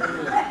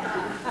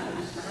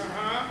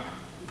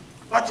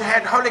 Thought you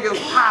had the Holy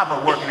Ghost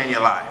power working in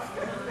your life.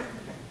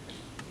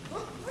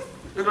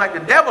 Look like the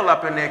devil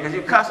up in there because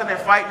you're cussing and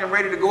fighting and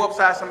ready to go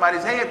upside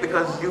somebody's head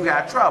because you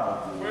got trouble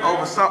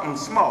over something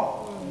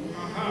small.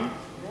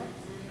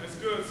 That's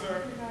good,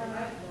 sir.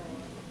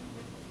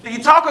 So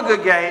you talk a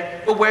good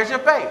game, but where's your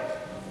faith?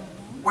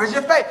 Where's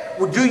your faith?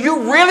 Well, do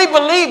you really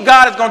believe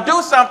God is going to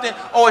do something,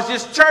 or is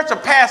this church a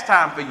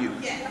pastime for you?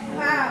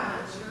 Wow.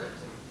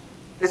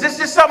 Is this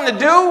just something to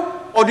do?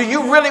 Or do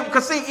you really,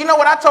 because see, you know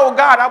what I told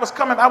God? I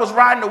was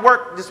riding to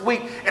work this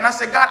week, and I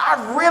said, God,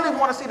 I really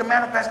want to see the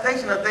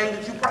manifestation of things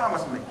that you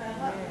promised me.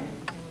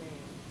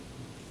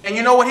 And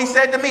you know what he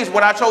said to me? Is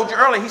what I told you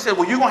earlier. He said,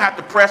 well, you're going to have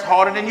to press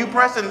harder than you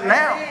pressing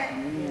now.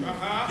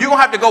 You're going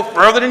to have to go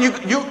further than you.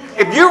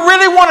 If you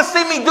really want to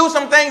see me do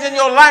some things in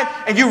your life,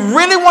 and you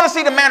really want to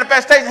see the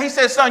manifestation, he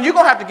said, son, you're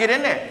going to have to get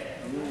in there.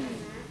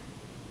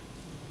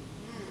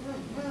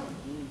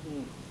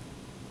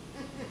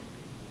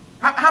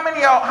 How many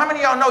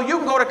of y'all know you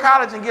can go to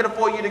college and get a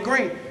 4-year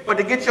degree, but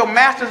to get your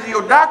master's or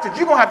your doctorate,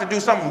 you're going to have to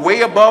do something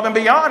way above and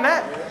beyond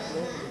that.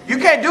 You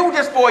can't do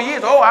just 4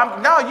 years.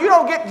 No, you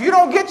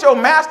don't get your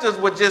master's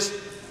with just,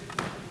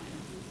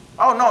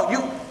 oh no,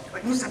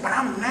 you said, but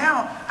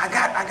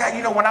I got,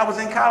 you know, when I was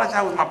in college,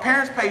 my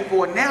parents paid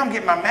for it. Now I'm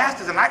getting my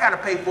master's and I got to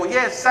pay for it.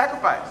 Yeah, it's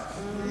sacrifice.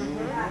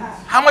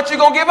 How much you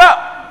going to give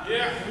up?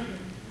 Yeah.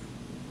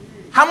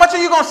 How much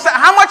are you going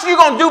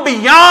to do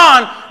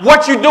beyond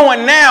what you're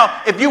doing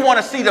now if you want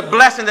to see the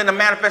blessings and the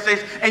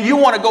manifestation and you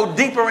want to go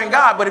deeper in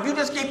God? But if you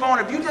just keep on,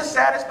 if you're just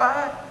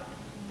satisfied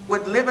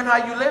with living how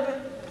you living,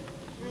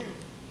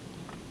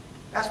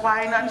 that's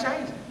why ain't nothing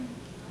changing.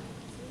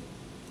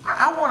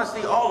 I want to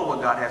see all of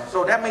what God has.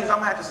 So that means I'm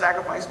going to have to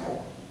sacrifice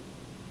more.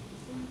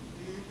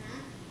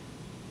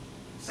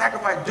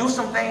 Sacrifice, do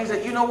some things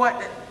that, you know what,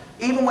 that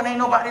even when ain't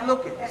nobody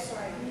looking. That's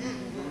right.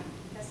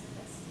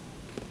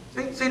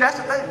 See, that's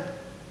the thing.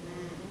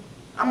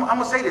 I'm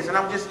gonna say this,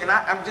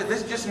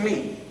 this is just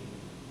me.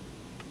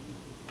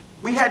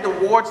 We had the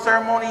award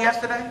ceremony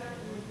yesterday.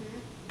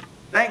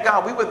 Thank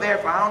God we were there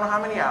for I don't know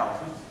how many hours.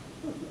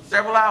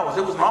 Several hours.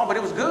 It was long, but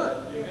it was good.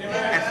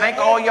 And thank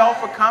all y'all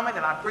for coming,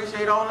 and I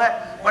appreciate all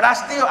that. But as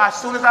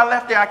soon as I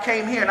left there, I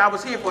came here, and I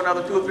was here for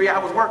another 2 or 3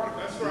 hours working.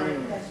 That's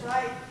right. That's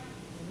right.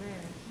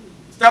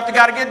 Stuff that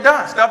got to get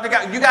done.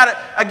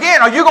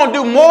 Again, are you going to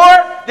do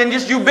more than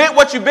just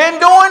what you've been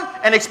doing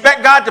and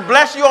expect God to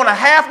bless you on a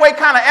halfway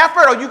kind of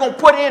effort, or are you going to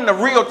put in the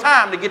real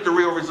time to get the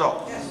real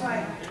results? That's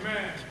right.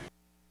 Amen.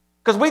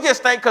 Because we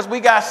just think because we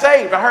got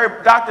saved. I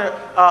heard Dr.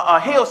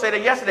 Hill say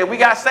that yesterday. We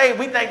got saved.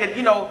 We think that,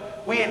 you know,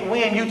 we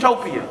in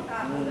utopia.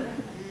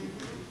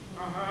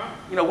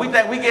 You know, we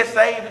think we get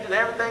saved and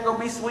everything going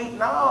to be sweet.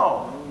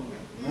 No.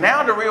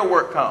 Now the real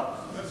work comes.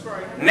 That's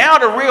right. Now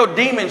the real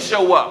demons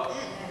show up.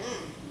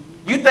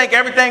 You think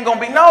everything going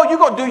to be, no,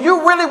 do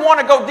you really want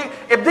to go deep?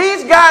 If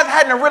these guys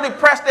hadn't really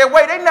pressed their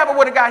way, they never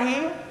would have got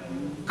healed.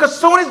 Because as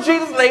soon as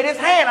Jesus laid his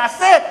hand, I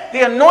said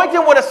the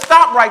anointing would have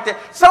stopped right there.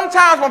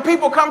 Sometimes when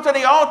people come to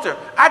the altar,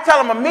 I tell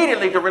them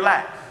immediately to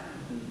relax.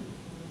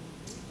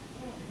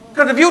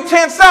 Because if you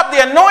tense up,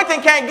 the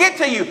anointing can't get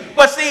to you.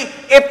 But see,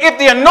 if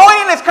the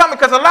anointing is coming,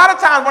 because a lot of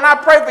times when I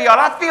pray for y'all,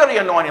 I feel the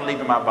anointing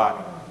leaving my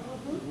body.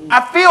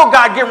 I feel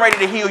God getting ready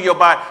to heal your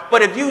body.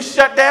 But if you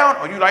shut down,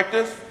 or you like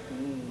this,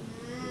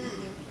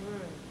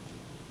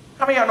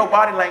 how many of y'all know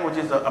body language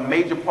is a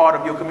major part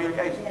of your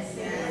communication?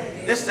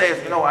 Yes. This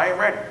says, you know, I ain't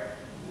ready.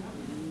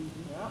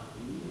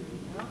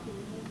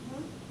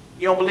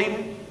 You don't believe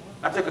me?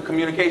 I took a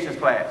communications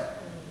class.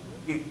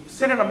 You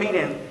sit in a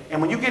meeting, and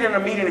when you get in a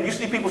meeting and you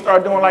see people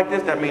start doing like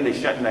this, that means they're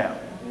shutting down.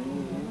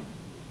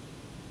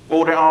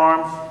 Fold their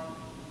arms.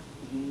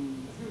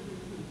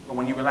 But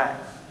when you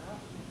relax,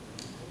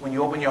 when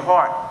you open your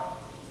heart,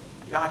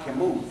 God can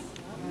move.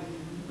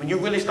 When you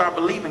really start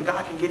believing,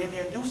 God can get in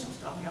there and do some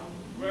stuff, y'all.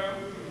 Well,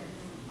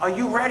 are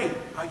you ready?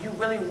 Are you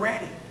really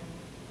ready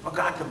for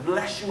God to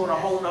bless you on a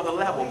whole nother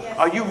level?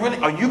 Are you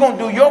going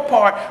to do your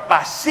part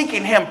by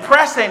seeking him,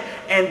 pressing,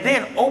 and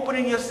then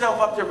opening yourself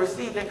up to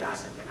receive? Then God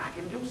said, then I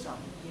can do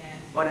something. Yes.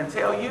 But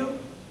until you,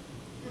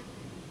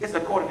 it's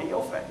according to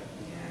your faith.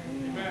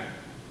 amen.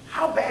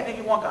 How bad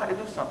do you want God to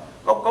do something?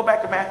 Go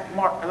back to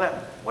Mark 11.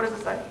 What does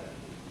it say?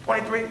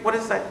 23, what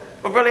does it say?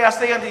 But really I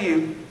say unto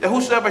you, that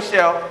whosoever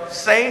shall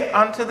say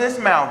unto this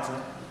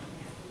mountain,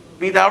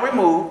 be thou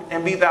removed,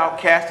 and be thou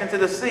cast into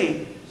the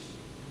sea.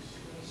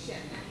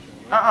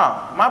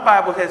 My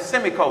Bible has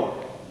semicolon.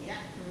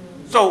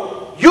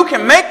 So you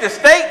can make the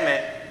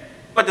statement,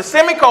 but the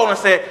semicolon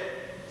said,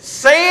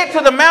 say it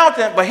to the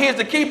mountain, but here's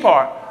the key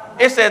part.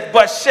 It says,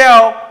 but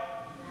shall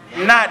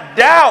not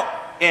doubt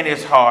in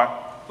his heart,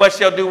 but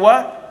shall do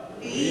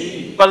what?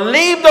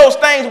 Believe those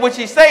things which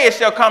he saith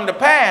shall come to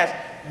pass.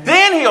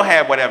 Then he'll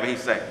have whatever he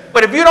says.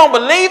 But if you don't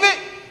believe it,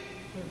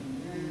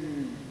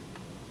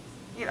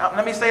 you know,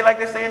 let me say like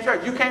they say in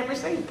church, you can't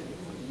receive it.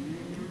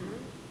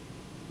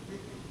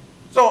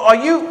 So are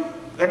you,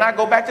 and I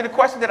go back to the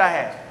question that I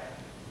asked,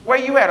 where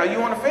you at? Are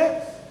you on the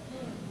fence?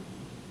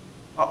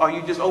 Or are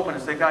you just open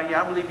and say, God,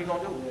 yeah, I believe you're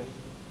going to do it?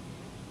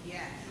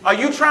 Yes. Are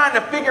you trying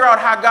to figure out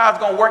how God's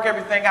going to work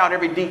everything out,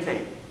 every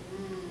detail?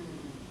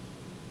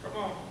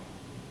 Come on.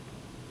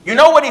 You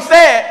know what he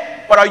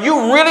said, but are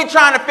you really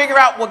trying to figure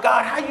out, well,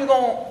 God, how you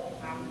going to,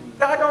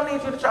 God don't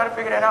need you to try to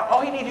figure that out.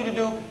 All he needs you to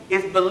do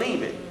is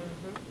believe it.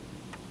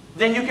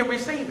 Then you can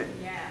receive it.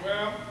 Yeah.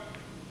 Well,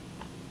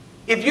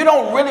 if you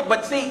don't really,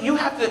 but see, you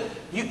have to,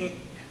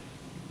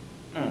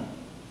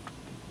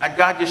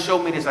 God just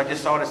showed me this. I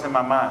just saw this in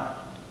my mind.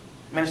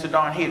 Minister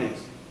Dawn, hear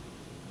this.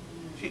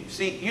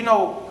 See, you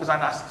know,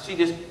 because she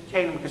just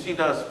came because she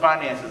does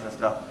finances and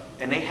stuff.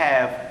 And they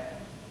have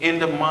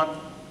end of month,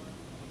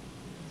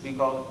 we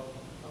call it?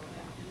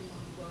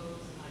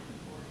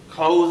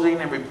 Closing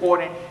and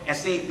reporting. And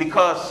see,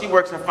 because she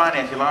works in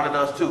finance, Yolanda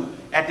does too.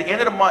 At the end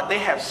of the month, they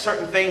have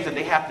certain things that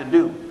they have to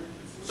do.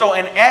 So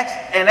in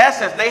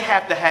essence, they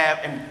have to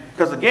have,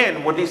 because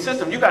again, with these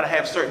systems, you got to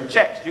have certain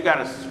checks. You got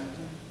to,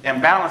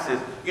 and balances.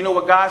 You know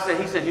what God said?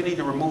 He said you need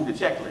to remove the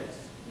checklist.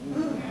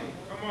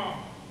 come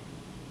on.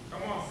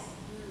 Come on.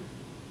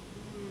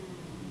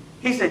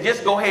 He said,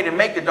 just go ahead and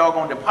make the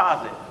doggone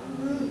deposit.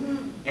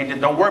 And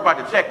just don't worry about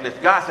the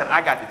checklist. God said,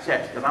 I got the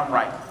checks because I'm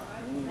right.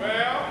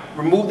 Well,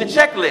 remove the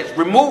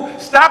checklist.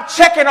 Stop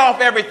checking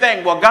off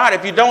everything. Well, God,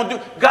 if you don't do,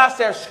 God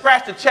says,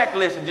 scratch the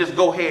checklist and just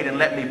go ahead and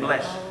let me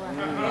bless you.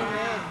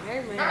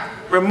 Amen.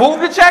 Remove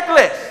the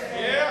checklist.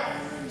 yeah.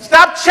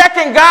 Stop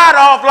checking God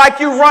off like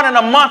you running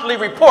a monthly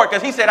report,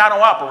 because he said, I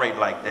don't operate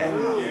like that.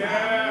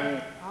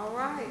 Yeah. All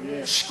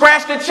right.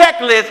 Scratch the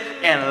checklist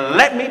and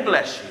let me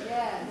bless you.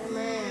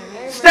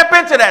 Amen. Step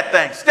into that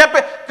thing. Step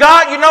in.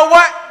 God, you know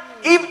what?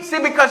 Even, see,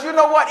 because you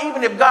know what?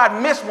 Even if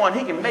God missed one,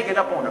 he can make it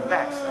up on the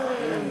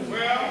backside.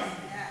 Well,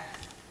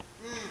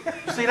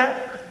 You see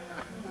that?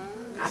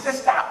 I said,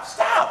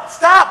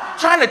 stop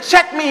trying to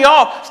check me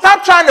off.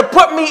 Stop trying to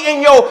put me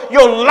in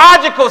your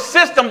logical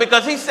system,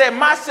 because he said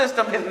my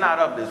system is not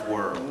of this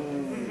world.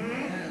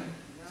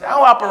 See, I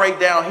don't operate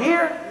down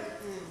here.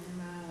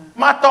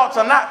 My thoughts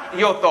are not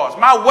your thoughts.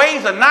 My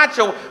ways are not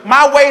your,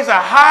 my ways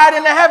are higher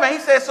in the heaven. He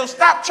says, so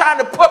stop trying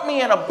to put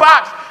me in a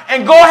box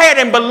and go ahead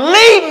and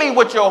believe me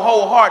with your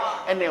whole heart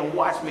and then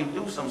watch me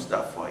do some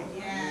stuff for you.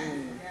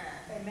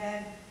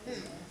 Amen.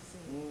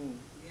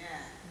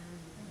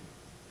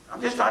 I'm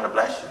just trying to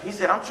bless you. He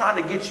said, I'm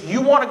trying to get you.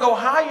 You want to go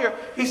higher?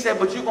 He said,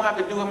 but you're going to have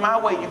to do it my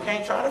way. You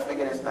can't try to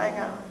figure this thing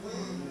out.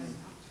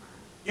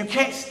 You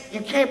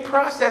can't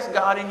process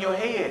God in your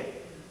head.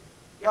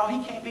 Y'all,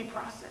 he can't be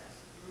processed.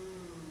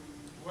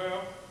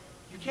 well,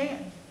 You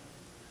can't.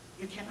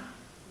 You cannot.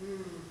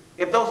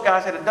 If those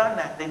guys had done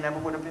that, they never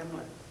would have been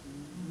blessed.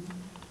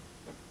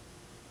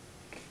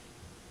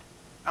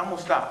 I'm going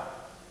to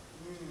stop.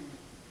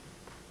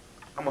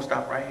 I'm going to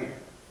stop right here.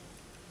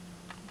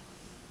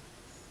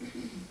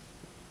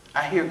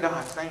 I hear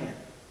God saying,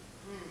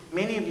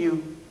 many of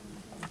you,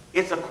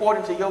 it's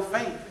according to your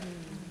faith.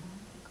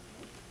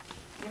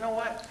 You know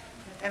what?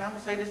 And I'm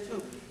going to say this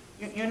too.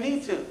 You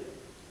need to.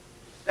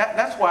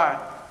 That's why,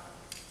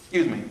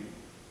 excuse me,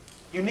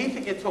 you need to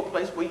get to a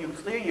place where you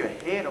clear your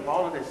head of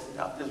all of this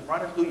stuff that's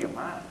running through your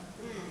mind.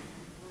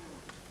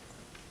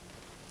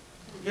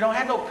 You don't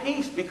have no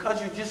peace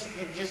because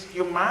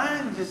your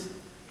mind just,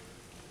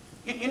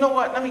 you know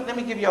what? Let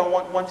me give y'all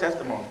one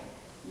testimony.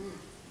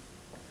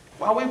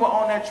 While we were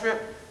on that trip,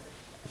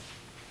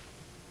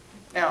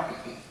 now,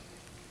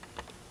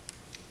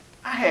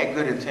 I had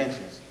good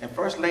intentions, and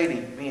First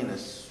Lady being the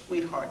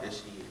sweetheart that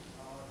she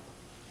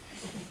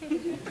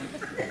is.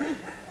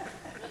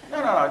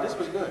 No, this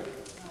was good.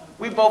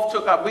 We both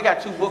took up, we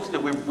got 2 books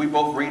that we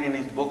both reading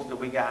these books that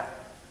we got.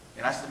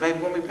 And I said, baby,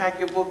 when we pack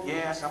your book,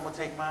 yes, I'm going to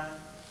take mine.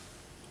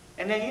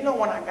 And then you know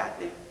when I got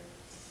there,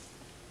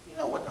 you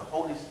know what the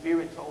Holy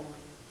Spirit told me?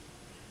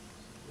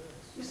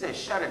 He said,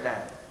 shut it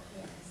down.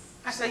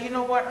 I said, you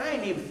know what? I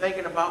ain't even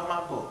thinking about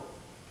my book.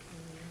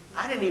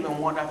 I didn't even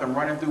want nothing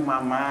running through my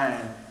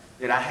mind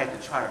that I had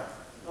to try to,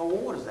 well,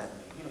 what does that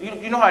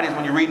mean? You know how it is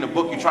when you're reading a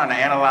book, you're trying to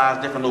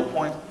analyze different little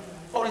points?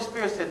 Holy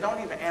Spirit said,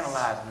 don't even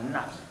analyze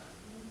nothing.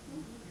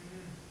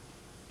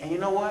 And you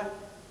know what?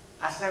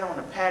 I sat on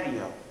the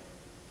patio,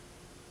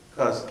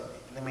 because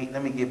let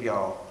me give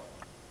y'all,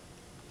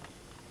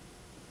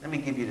 let me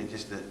give you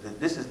this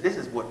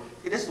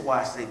is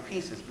why I say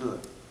peace is good.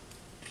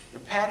 The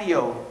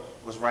patio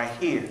was right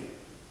here,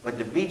 but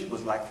the beach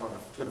was like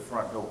to the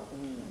front door.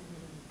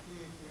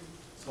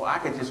 So I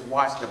could just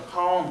watch the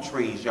palm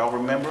trees. Y'all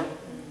remember?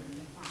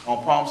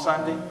 On Palm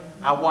Sunday,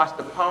 I watched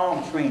the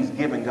palm trees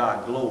giving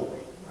God glory.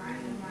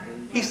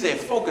 He said,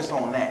 focus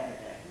on that.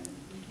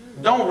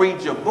 Don't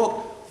read your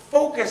book.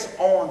 Focus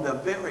on the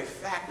very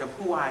fact of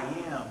who I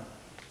am.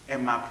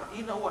 And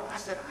you know what? I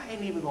said, I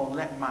ain't even going to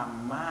let my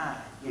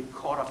mind get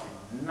caught up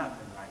in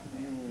nothing right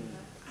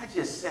now. I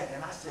just sat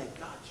and I said,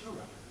 God, you're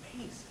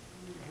amazing.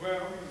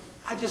 well,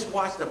 I just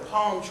watched the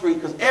palm tree,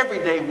 because every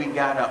day we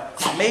got up,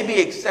 maybe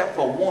except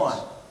for one,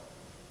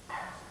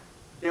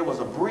 there was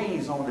a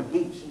breeze on the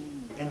beach,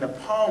 and the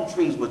palm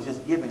trees were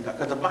just giving God,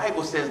 because the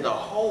Bible says the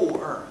whole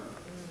earth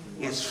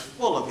is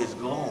full of his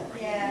glory.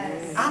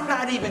 Yes. I'm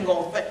not even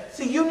going to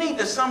see, you need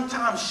to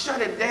sometimes shut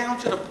it down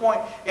to the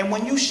point, and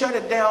when you shut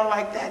it down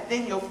like that,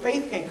 then your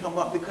faith can come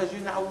up, because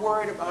you're not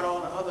worried about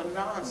all the other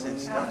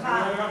nonsense stuff.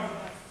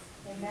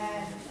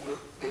 Amen.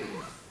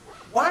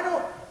 Why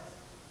don't,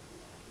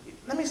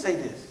 let me say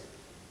this.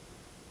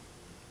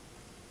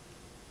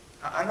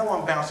 I know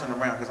I'm bouncing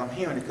around because I'm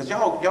hearing it, because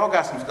y'all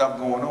got some stuff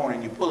going on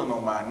and you're pulling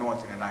on my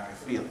anointing and I can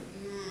feel it.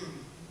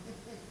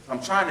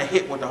 I'm trying to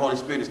hit what the Holy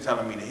Spirit is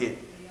telling me to hit.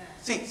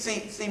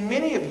 See,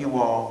 many of you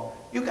all,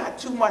 you got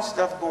too much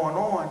stuff going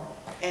on,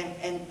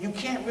 and you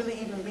can't really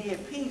even be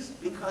at peace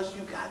because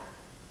you got,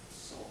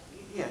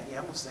 I'm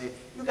going to say it,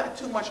 you got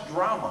too much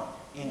drama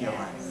in your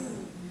life.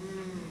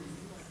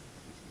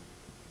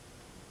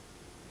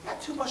 You got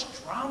too much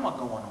drama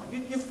going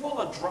on. You're full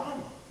of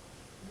drama.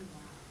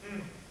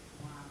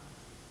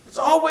 It's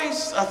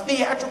always a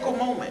theatrical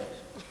moment.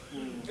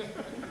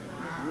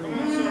 come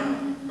on, sir.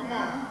 Come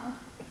on.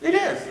 It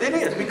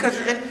is, because,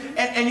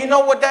 and you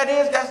know what that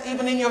is? That's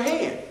even in your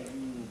head.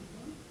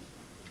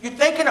 You're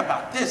thinking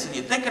about this and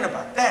you're thinking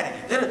about that and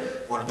you did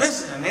it. Well,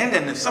 this and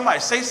then if somebody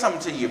say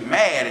something to you, you're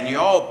mad and you're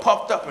all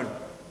puffed up and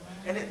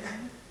it.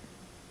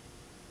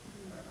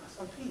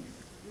 Some peace.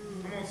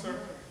 Come on, sir.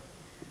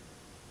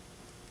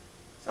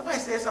 Somebody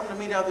said something to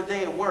me the other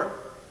day at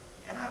work,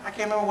 and I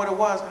can't remember what it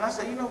was. And I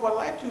said, you know what?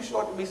 Life too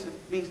short to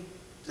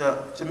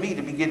me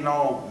to be getting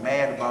all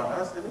mad about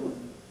it. I said, ooh.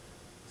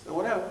 So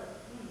whatever.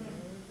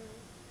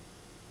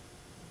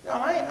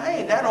 Y'all, I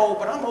ain't that old,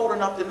 but I'm old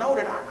enough to know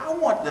that I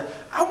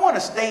want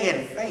to stay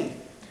in faith.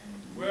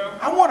 Well,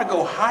 I want to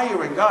go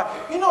higher in God.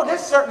 You know,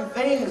 there's certain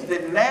things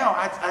that now,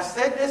 I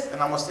said this,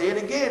 and I'm going to say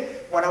it again,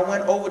 when I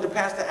went over to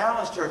Pastor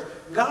Allen's church.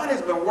 God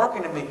has been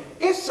working in me.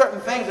 It's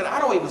certain things that I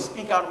don't even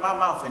speak out of my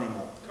mouth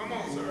anymore. come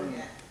on, sir.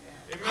 Amen.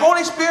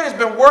 Holy Spirit has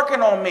been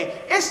working on me.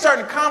 It's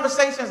certain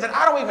conversations that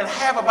I don't even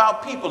have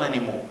about people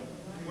anymore.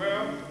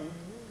 Well,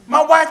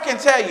 My wife can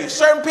tell you,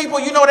 certain people,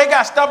 you know, they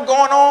got stuff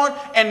going on,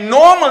 and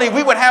normally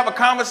we would have a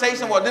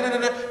conversation, well,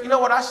 you know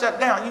what, I shut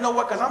down. You know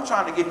what, because I'm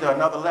trying to get to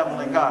another level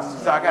in God,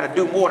 so I got to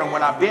do more than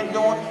what I've been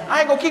doing. I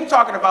ain't going to keep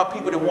talking about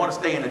people that want to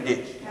stay in the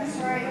ditch. That's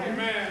right.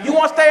 amen. You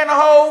want to stay in the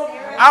hole?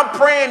 I'm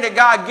praying that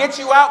God gets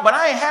you out, but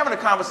I ain't having a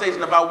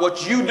conversation about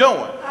what you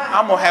doing.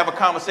 I'm going to have a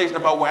conversation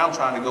about where I'm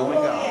trying to go in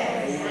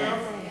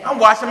God. I'm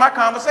watching my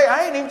conversation.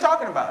 I ain't even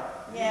talking about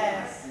it.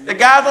 Yes. The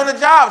guys on the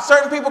job,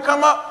 certain people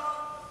come up,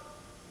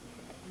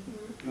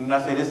 and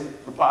I say, this is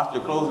the posture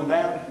of closing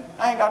down.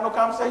 I ain't got no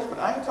conversation, but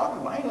I ain't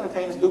talking about it. I ain't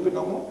entertaining stupid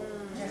no more.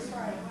 That's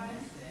right.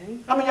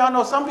 How many of y'all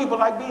know some people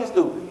like being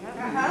stupid?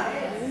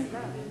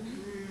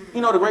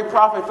 You know the great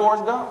prophet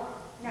Forrest Gump?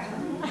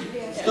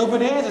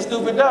 Stupid is and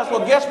stupid does.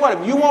 Well, guess what?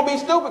 If you won't be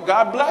stupid,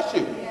 God bless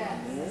you.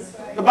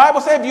 The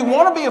Bible says if you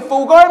want to be a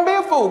fool, go ahead and be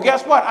a fool.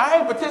 Guess what? I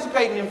ain't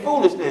participating in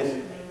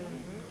foolishness.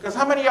 Because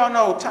how many of y'all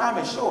know time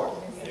is short?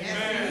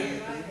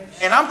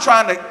 And I'm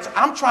trying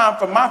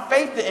for my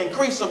faith to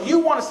increase. So if you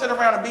want to sit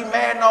around and be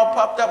mad and all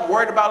puffed up and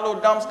worried about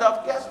little dumb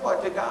stuff, guess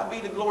what? To God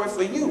be the glory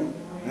for you,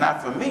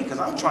 not for me, because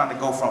I'm trying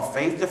to go from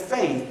faith to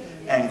faith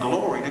and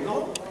glory to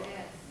glory.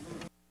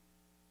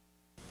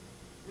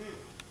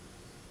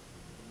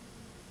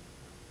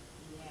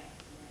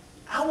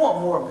 I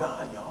want more of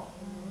God, y'all.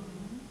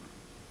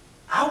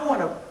 I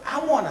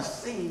want to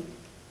see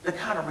the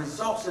kind of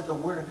results that the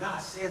Word of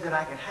God says that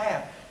I can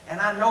have. And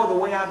I know the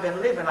way I've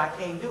been living, I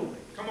can't do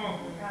it. Come on.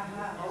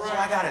 All So right.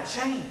 I got to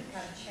change.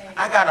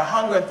 I got to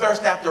hunger and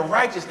thirst after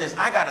righteousness.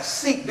 I got to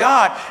seek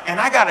God, and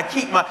I got to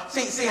keep my...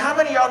 See, how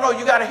many of y'all know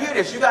you got to hear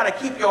this? You got to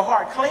keep your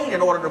heart clean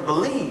in order to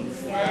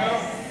believe.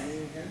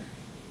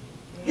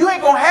 You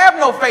ain't going to have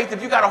no faith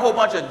if you got a whole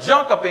bunch of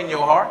junk up in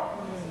your heart.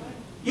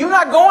 You're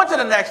not going to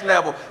the next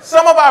level.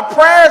 Some of our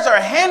prayers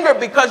are hindered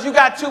because you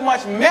got too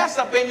much mess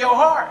up in your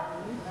heart.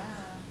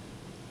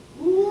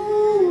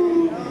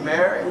 Ooh,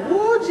 Mary.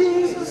 Ooh,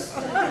 Jesus.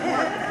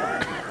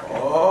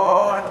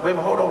 Oh, wait a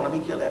minute, hold on. Let me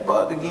kill that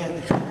bug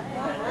again.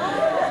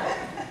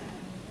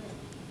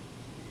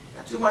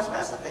 Got too much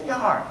mess up in your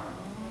heart.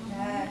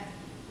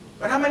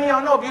 But how many of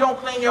y'all know if you don't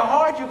clean your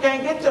heart, you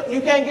can't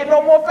get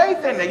no more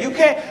faith in there. You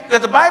can't,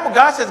 because the Bible,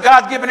 God says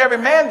God's given every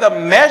man the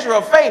measure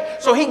of faith.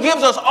 So he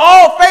gives us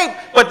all faith,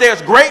 but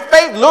there's great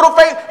faith, little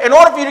faith. In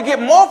order for you to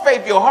get more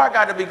faith, your heart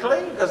got to be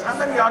clean. Because how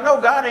many of y'all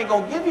know God ain't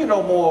going to give you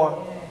no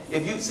more?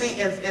 If you see,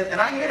 and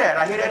I hear that.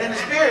 I hear that in the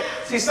spirit.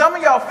 See, some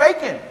of y'all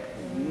faking.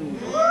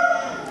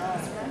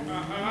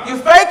 You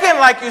faking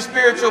like you're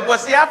spiritual, but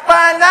see, I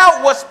find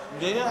out what's...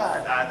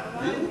 I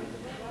do.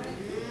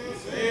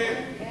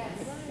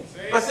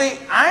 But see,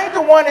 I ain't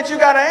the one that you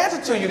got to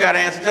answer to. You got to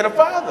answer to the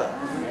Father.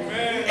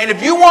 Amen. And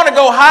if you want to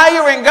go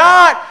higher in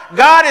God,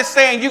 God is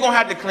saying you're going to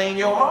have to clean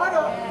your heart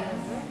up.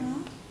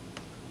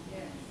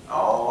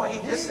 Oh, he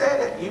just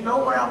said it. You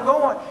know where I'm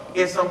going.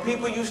 It's some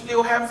people you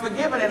still haven't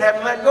forgiven and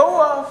haven't let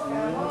go of.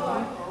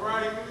 All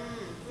right.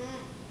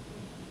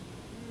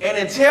 And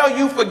until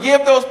you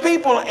forgive those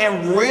people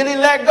and really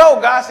let go,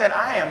 God said,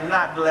 I am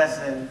not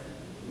blessing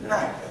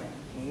nothing.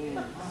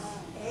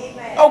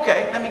 Amen.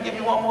 Okay, let me give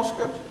you one more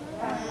scripture.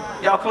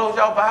 Y'all close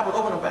y'all Bible,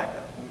 open them back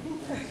up.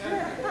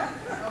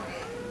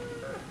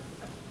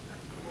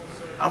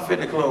 I'm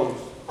fitting to close.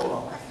 Hold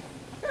on.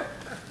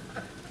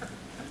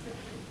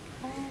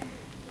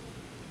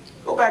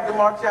 Go back to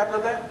Mark chapter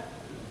 11.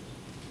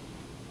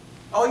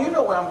 Oh, you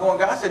know where I'm going.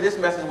 God said this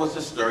message was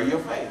to stir your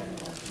faith.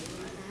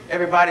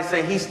 Everybody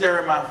say, he's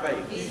stirring my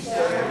faith. He's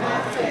stirring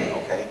my faith.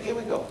 Okay, here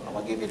we go. I'm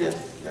going to give you this,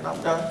 and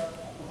I'm done.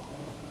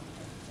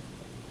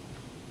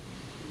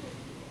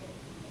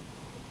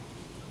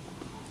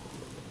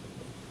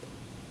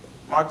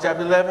 Mark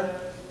chapter 11,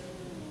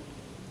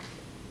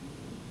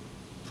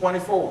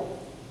 24.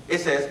 It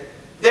says,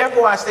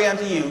 therefore I say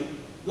unto you,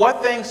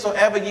 what things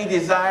soever ye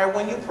desire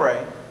when you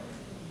pray,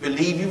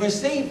 believe you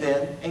receive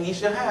them, and ye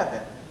shall have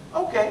them.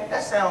 Okay,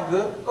 that sounds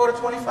good. Go to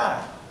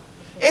 25.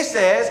 It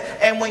says,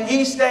 and when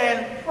ye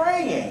stand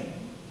praying,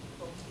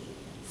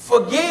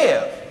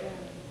 forgive,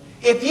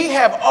 if ye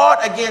have aught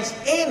against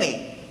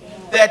any,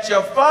 that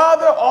your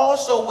Father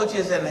also which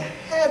is in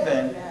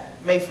heaven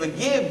may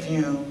forgive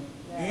you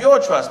your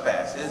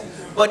trespasses.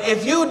 But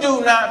if you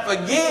do not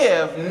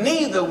forgive,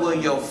 neither will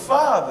your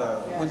Father,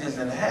 which is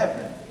in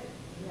heaven,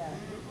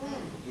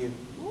 give.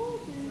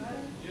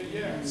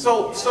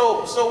 So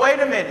wait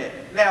a minute.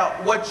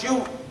 Now,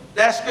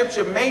 that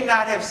scripture may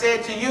not have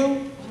said to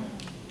you,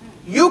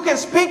 you can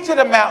speak to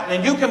the mountain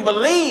and you can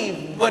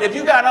believe, but if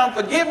you got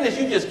unforgiveness,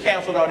 you just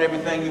canceled out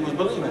everything you was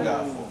believing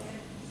God for.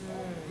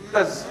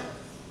 Because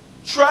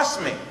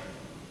trust me,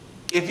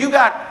 if you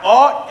got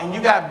aught and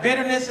you got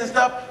bitterness and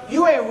stuff,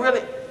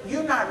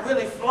 you're not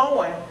really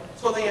flowing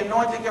so the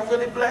anointing can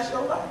really bless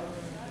your life.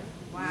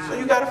 Wow. So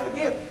you got to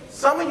forgive.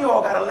 Some of you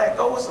all got to let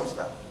go of some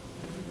stuff.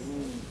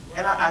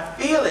 And I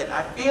feel it.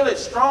 I feel it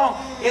strong.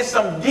 It's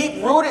some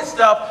deep-rooted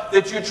stuff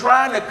that you're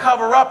trying to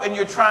cover up and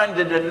you're trying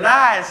to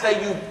deny and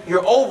say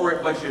you're over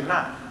it, but you're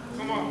not.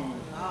 Come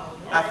on.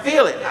 I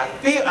feel it.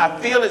 I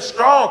feel it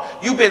strong.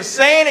 You've been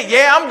saying it.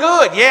 Yeah, I'm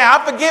good. Yeah,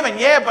 I'm forgiven.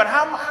 Yeah, but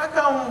how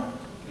come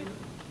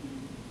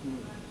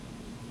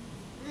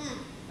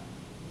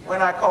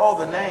when I call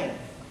the name,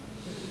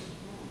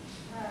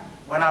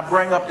 when I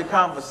bring up the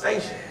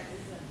conversation,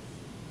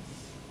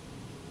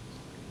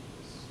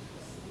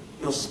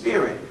 your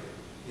spirit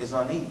is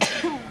uneasy?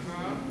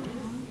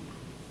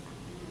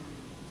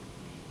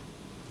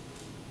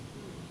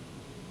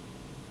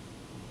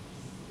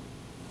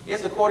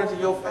 It's according to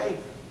your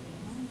faith.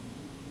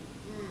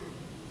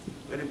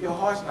 But if your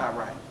heart's not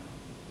right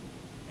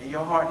and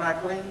your heart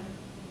not clean,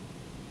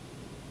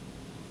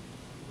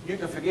 you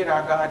can forget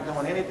our God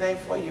doing anything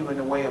for you in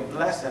the way of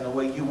blessing, the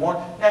way you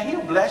want. Now,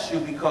 he'll bless you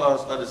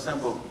because of the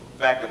simple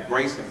fact of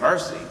grace and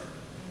mercy.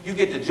 You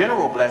get the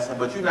general blessing,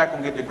 but you're not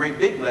going to get the great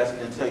big blessing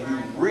until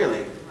you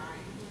really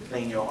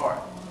clean your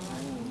heart.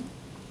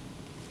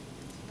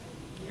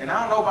 And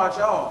I don't know about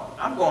y'all.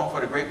 I'm going for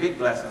the great big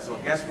blessing, so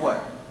guess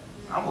what?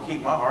 I'm going to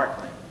keep my heart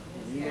clean.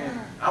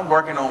 Yeah. I'm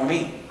working on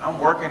me. I'm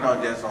working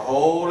on, there's a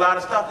whole lot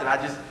of stuff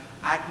that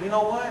you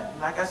know what?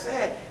 Like I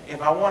said,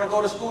 if I want to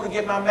go to school to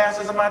get my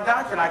master's and my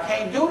doctorate, I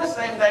can't do the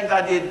same things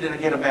I did to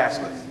get a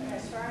bachelor's.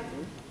 That's right.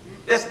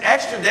 There's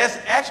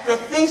extra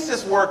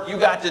thesis work you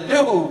got to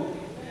do.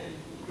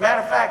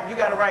 Matter of fact, you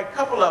got to write a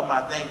couple of them,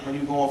 I think, when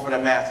you're going for the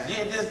master's.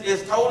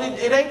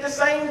 It ain't the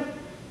same,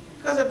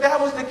 because if that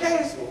was the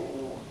case,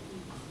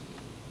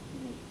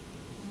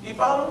 you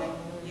follow me?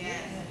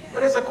 Yes.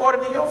 But it's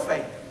according to your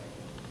faith.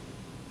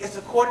 It's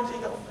according to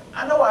your faith.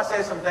 I know I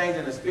said some things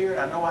in the spirit.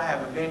 I know I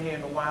haven't been here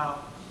in a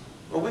while.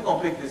 But we're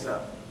going to pick this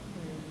up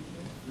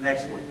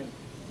next week.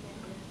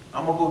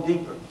 I'm going to go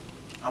deeper.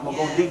 I'm going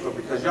to go deeper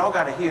because y'all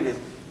got to hear this.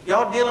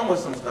 Y'all dealing with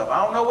some stuff.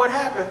 I don't know what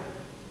happened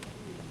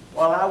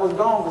while I was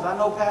gone because I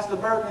know Pastor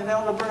Burton and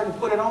Elder Burton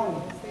put it on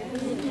me.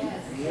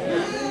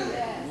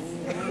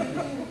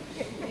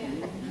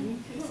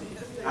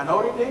 I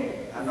know they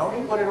did. I know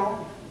they put it on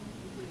me.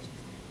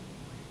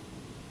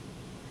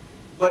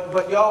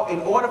 But y'all, in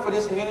order for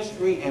this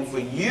ministry and for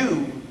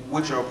you,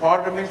 which are a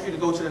part of the ministry, to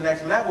go to the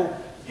next level,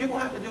 you're going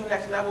to have to do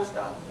next level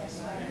stuff.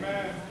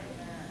 Amen.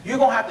 You're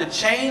going to have to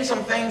change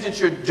some things that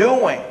you're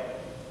doing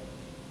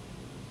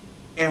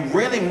and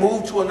really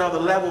move to another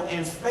level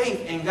in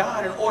faith in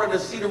God in order to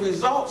see the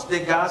results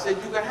that God said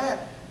you could have.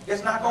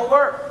 It's not going to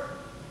work.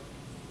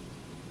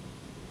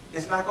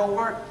 It's not going to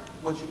work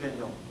what you've been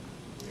doing.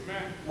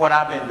 Amen. What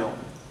I've been doing.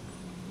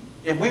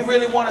 If we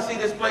really want to see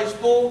this place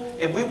full,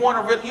 if we want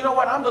to really, you know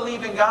what, I'm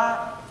believing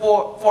God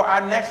for our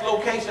next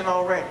location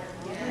already.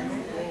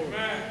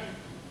 Yes.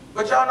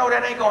 But y'all know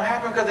that ain't going to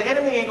happen because the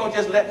enemy ain't going to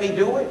just let me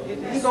do it.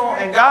 And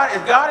God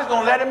is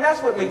going to let him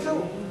mess with me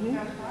too.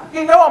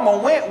 He know I'm going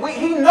to win.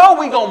 He know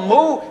we going to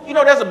move. You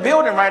know, there's a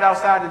building right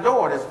outside the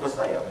door that's for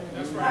sale.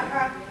 That's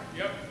right.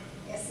 Yep.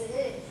 Yes, it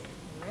is.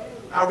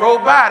 I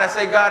rode by and I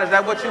say, God, is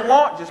that what you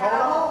want? Just hold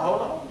on,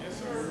 hold on.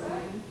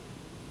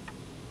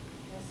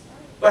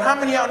 But how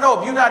many of y'all know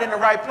if you're not in the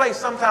right place,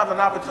 sometimes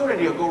an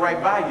opportunity will go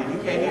right by you.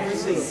 You can't even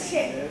see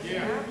it.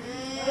 Yeah.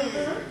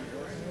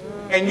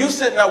 And you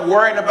sitting up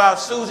worrying about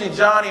Susie,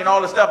 Johnny, and all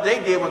the stuff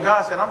they did when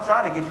God said, I'm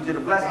trying to get you to the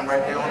blessing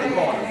right there on the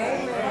corner.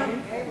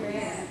 Amen.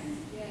 Amen.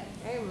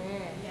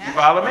 Amen. You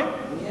follow me?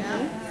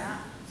 Yeah.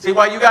 See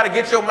why you got to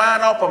get your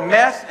mind off a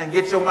mess and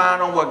get your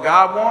mind on what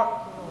God wants?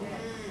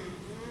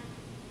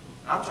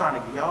 I'm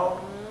trying to get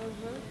y'all.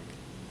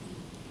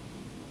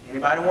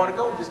 Anybody want to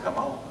go? Just come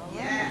on.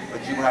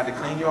 But you have to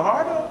clean your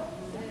heart up.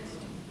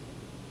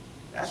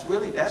 That's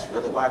really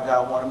why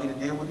God wanted me to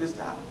deal with this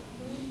topic.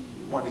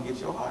 He wanted to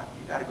get your heart.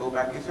 You got to go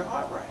back and get your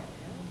heart right.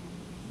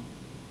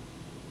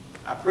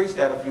 I preached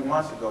that a few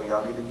months ago.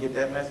 Y'all need to get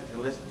that message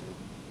and listen to it.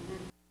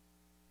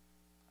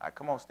 All right,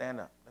 come on, stand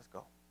up. Let's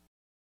go.